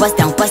 bust down, bust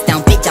down, bust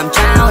down, bitch, I'm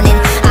drowning.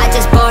 I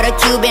just bought a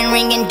Cuban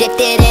ring and dipped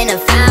it in a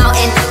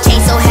fountain. Chain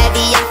so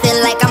heavy, I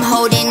feel like I'm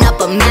holding up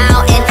a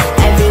mountain.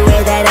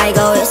 Everywhere that I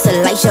go, it's a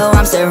light show,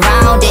 I'm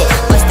surrounded.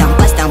 Bust down,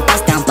 bust down,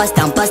 bust down, bust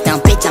down, bust down,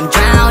 bitch, I'm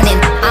drowning.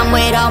 I'm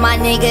with all my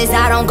niggas,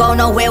 I don't go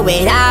nowhere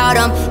without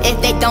them.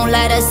 If they don't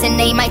let us in,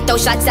 they might throw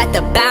shots at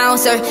the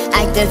bouncer.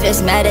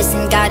 Actavis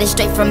medicine, got it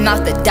straight from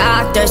out the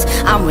doctors.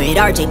 I'm with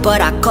RJ,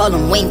 but I call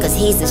him Wayne cause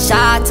he's a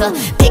shotter.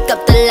 Pick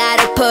up the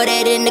ladder, put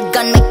it in the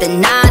gun, make the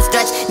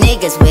non-stretch.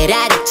 Niggas with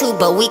attitude,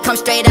 but we come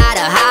straight out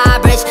of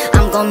Highbridge.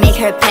 I'm gon' make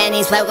her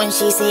panties wet when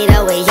she see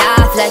the way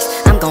I flex.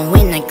 I'm gon'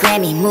 win the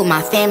Grammy, move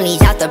my family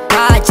out the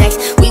projects.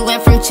 We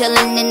went from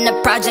chillin' in the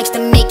projects to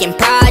making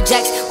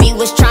projects. We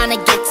was tryna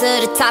get to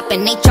the top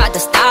and they tried to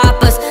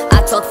stop us.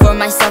 I talk for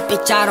myself,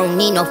 bitch, I don't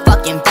need no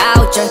fucking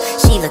voucher.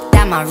 She looked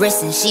at my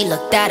wrist and she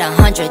looked at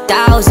 100,000.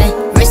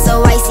 Wrist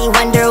so icy,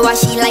 wonder why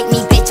she like me,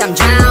 bitch, I'm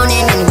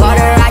drowning in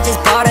water. I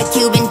just bought a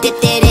Cuban,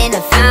 dipped it in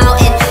a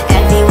fountain.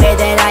 Everywhere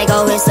that I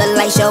go, it's a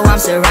light show, I'm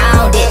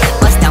surrounded.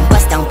 Bust down,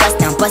 bust down, bust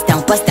down, bust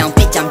down, bust down,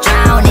 bitch, I'm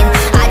drowning.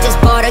 I just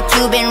bought a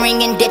Cuban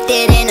ring and dipped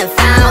it in a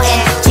fountain.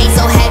 Chain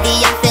so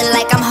heavy, I feel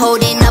like I'm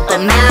holding up a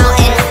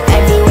mountain.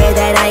 Everywhere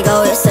that I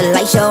go, it's a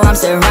light show, I'm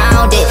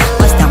surrounded.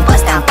 Bust down,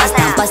 bust down, bust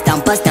down, bust down,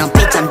 bust down,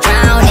 bitch, I'm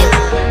drowning.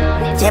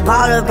 Just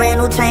bought a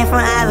brand new chain from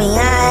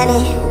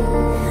Aviani.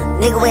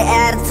 Nigga with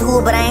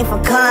attitude, but I ain't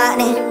from Kodak.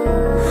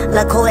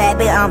 Lil' Kodak,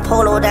 bitch, I'm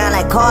polo down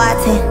like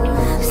carton.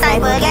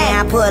 Sniper gang,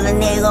 I put a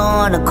nigga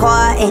on the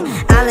carton.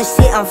 I'm the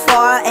shit, I'm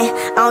farting.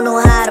 I don't know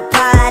how to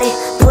party.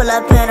 Pull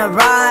up in a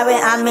Rari,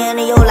 I'm in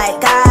yo like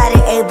got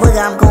it. Hey, boogie,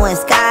 I'm going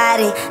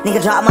Scotty.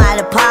 Nigga, drop my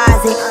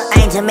deposit.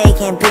 I ain't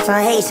Jamaican, bitch,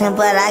 I'm Haitian,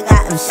 but I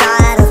got them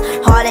shiners.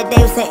 Harley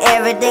Davidson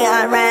every day,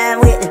 I ride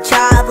with the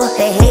chopper.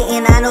 They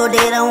hating, I know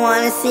they don't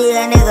wanna see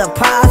a nigga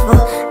prosper.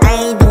 I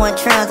ain't doing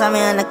trims, I'm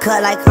in the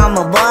cut like I'm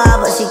a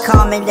barber. She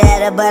call me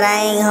daddy, but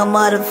I ain't her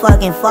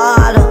motherfucking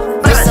father.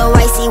 Wrist so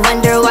icy,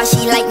 wonder why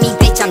she like me,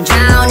 bitch, I'm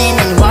drowning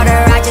in water.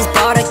 I just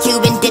bought a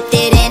Cuban, dipped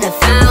it in a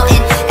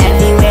fountain.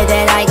 Everywhere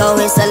that I go,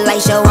 it's a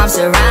light show, I'm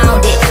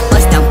surrounded.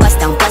 Bust down, bust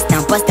down, bust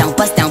down, bust down,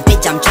 bust down,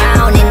 bitch, I'm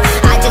drowning.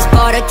 I just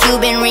bought a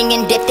Cuban ring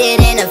and dipped it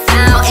in a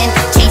fountain.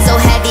 Chain so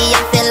heavy,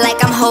 I feel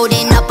like I'm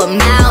holding up a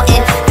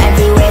mountain.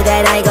 Everywhere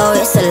that I go,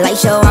 it's a light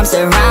show, I'm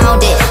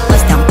surrounded.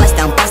 Bust down, bust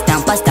down, bust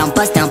down, bust down,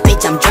 bust down,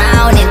 bitch, I'm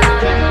drowning.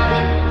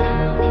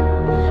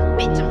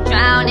 Bitch, I'm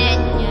drowning.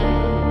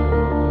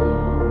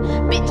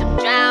 Bitch, I'm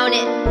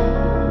drowning.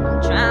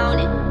 I'm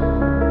drowning.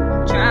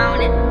 I'm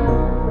drowning.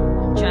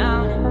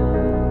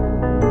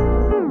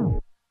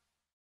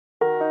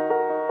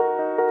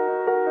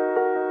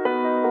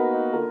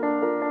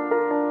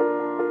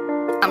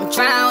 I'm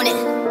drowning.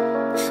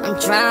 I'm drowning. I'm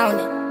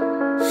drowning.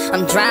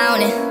 I'm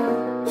drowning.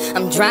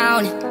 I'm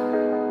drowning.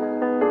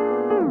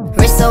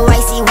 Wrist so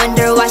icy,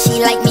 wonder why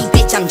she like me,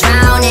 bitch, I'm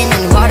drowning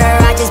in water.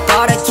 I just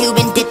bought a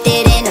Cuban, dipped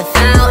it in a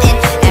fountain.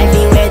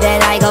 Everywhere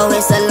that I go,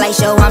 it's a light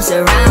show, I'm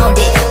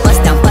surrounded.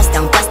 Bust down, bust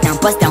down, bust down,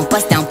 bust down,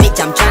 bust down, bitch,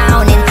 I'm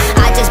drowning.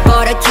 I just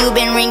bought a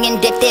Cuban ring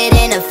and dipped it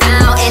in a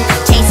fountain.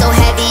 Chain so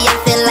heavy, I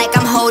feel like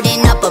I'm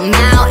holding up a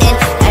mountain.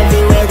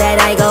 Everywhere that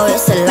I go,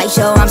 it's a light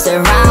show, I'm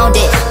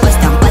surrounded. Bust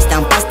down, bust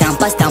down, bust down,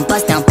 bust down,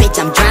 bust down, bitch,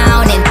 I'm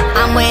drowning.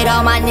 I'm with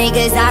all my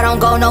niggas, I don't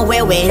go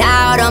nowhere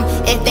without them.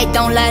 If they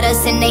don't let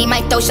us in, they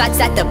might throw shots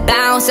at the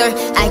bouncer.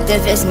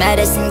 Actavis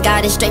medicine,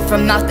 got it straight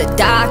from out the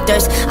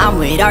doctors. I'm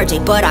with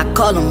RJ, but I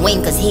call him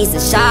Wayne cause he's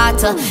a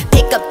shotter.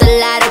 Pick up the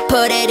ladder,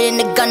 put it in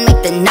the gun,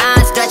 make the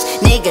non-stretch.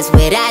 Niggas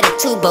with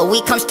attitude, but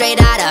we come straight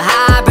out of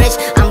Highbridge.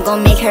 I'm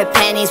gon' make her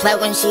panties wet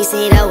when she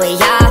see the way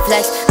I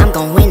flex. I'm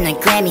gon' win the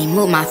Grammy,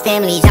 move my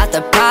family out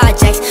the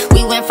projects.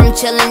 We went from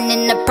chillin'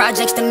 in the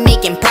projects to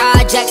making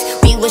projects.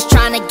 We was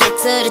tryna get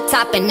to the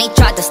top and they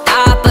tried to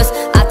stop us.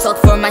 I talk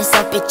for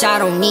myself, bitch, I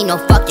don't need no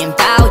fucking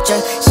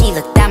voucher. She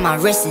looked at my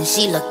wrist and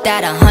she looked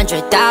at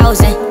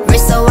 100,000.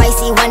 Wrist so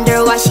icy,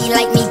 wonder why she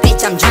like me,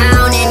 bitch, I'm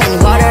drowning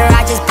in water.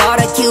 I just bought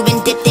a Cuban,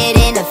 dipped it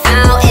in a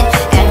fountain.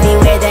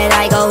 Everywhere that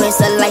I go,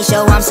 it's a light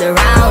show, I'm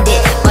surrounded.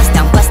 Bust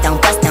down, bust down,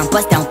 bust down,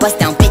 bust down, bust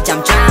down, bitch,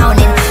 I'm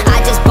drowning. I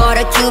just bought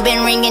a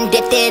Cuban ring and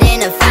dipped it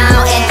in a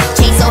fountain.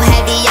 Chain so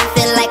heavy, I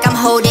feel like I'm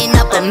holding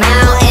up a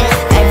mountain.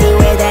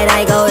 Everywhere that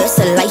I go, it's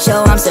a light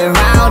show, I'm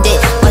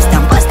surrounded. Bust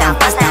down, bust down,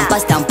 bust down,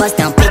 bust down, bust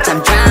down, bitch, I'm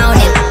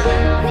drowning.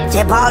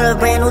 Just bought a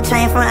brand new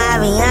chain from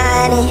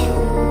Aviani.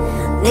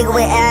 Nigga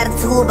with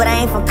attitude, but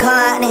I ain't from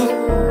Compton.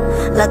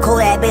 Look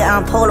Kodak, bitch,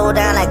 I'm polo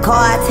down like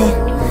Carton.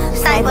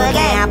 Sniper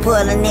gang, I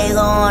put a nigga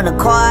on the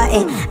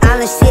carton. I'm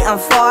the shit, I'm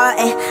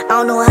farting. I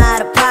don't know how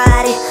to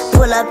party.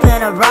 Pull up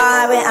in a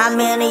Rari, I'm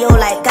in yo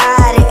like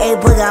Gotti. Hey,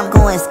 boogie, I'm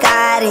going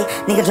Scotty.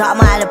 Nigga drop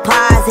my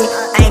deposit.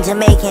 I ain't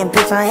Jamaican,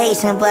 bitch, I'm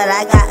Haitian, but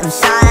I got them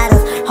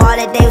shotters.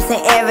 Harley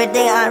Davidson every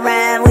day, I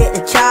ride with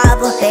the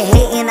chopper. They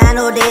hating, I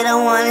know they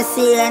don't wanna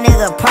see a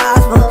nigga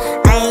prosper.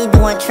 I ain't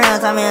doing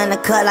trends, I'm in the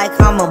cut like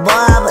I'm a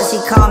barber. She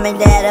call me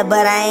daddy,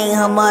 but I ain't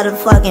her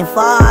motherfucking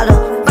father.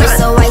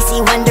 Wrist so icy,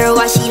 wonder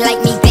why she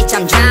like me, bitch,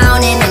 I'm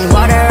drowning in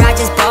water. I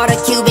just bought a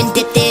Cuban,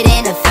 dipped it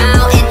in a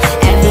fountain.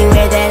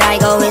 Everywhere that I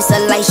go, it's a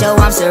light show,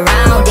 I'm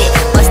surrounded.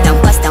 Bust down,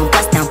 bust down,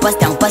 bust down, bust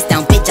down, bust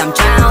down, bitch, I'm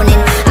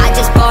drowning. I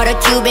just bought a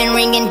Cuban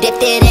ring and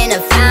dipped it in a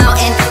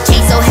fountain.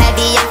 Chain so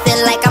heavy, I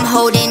feel like I'm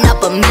holding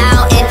up a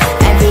mountain.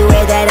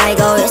 Everywhere that I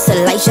go, it's a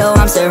light show,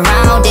 I'm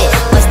surrounded.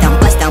 Bust down,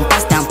 bust down,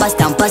 bust down, bust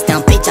down, bust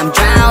down, bitch, I'm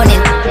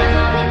drowning.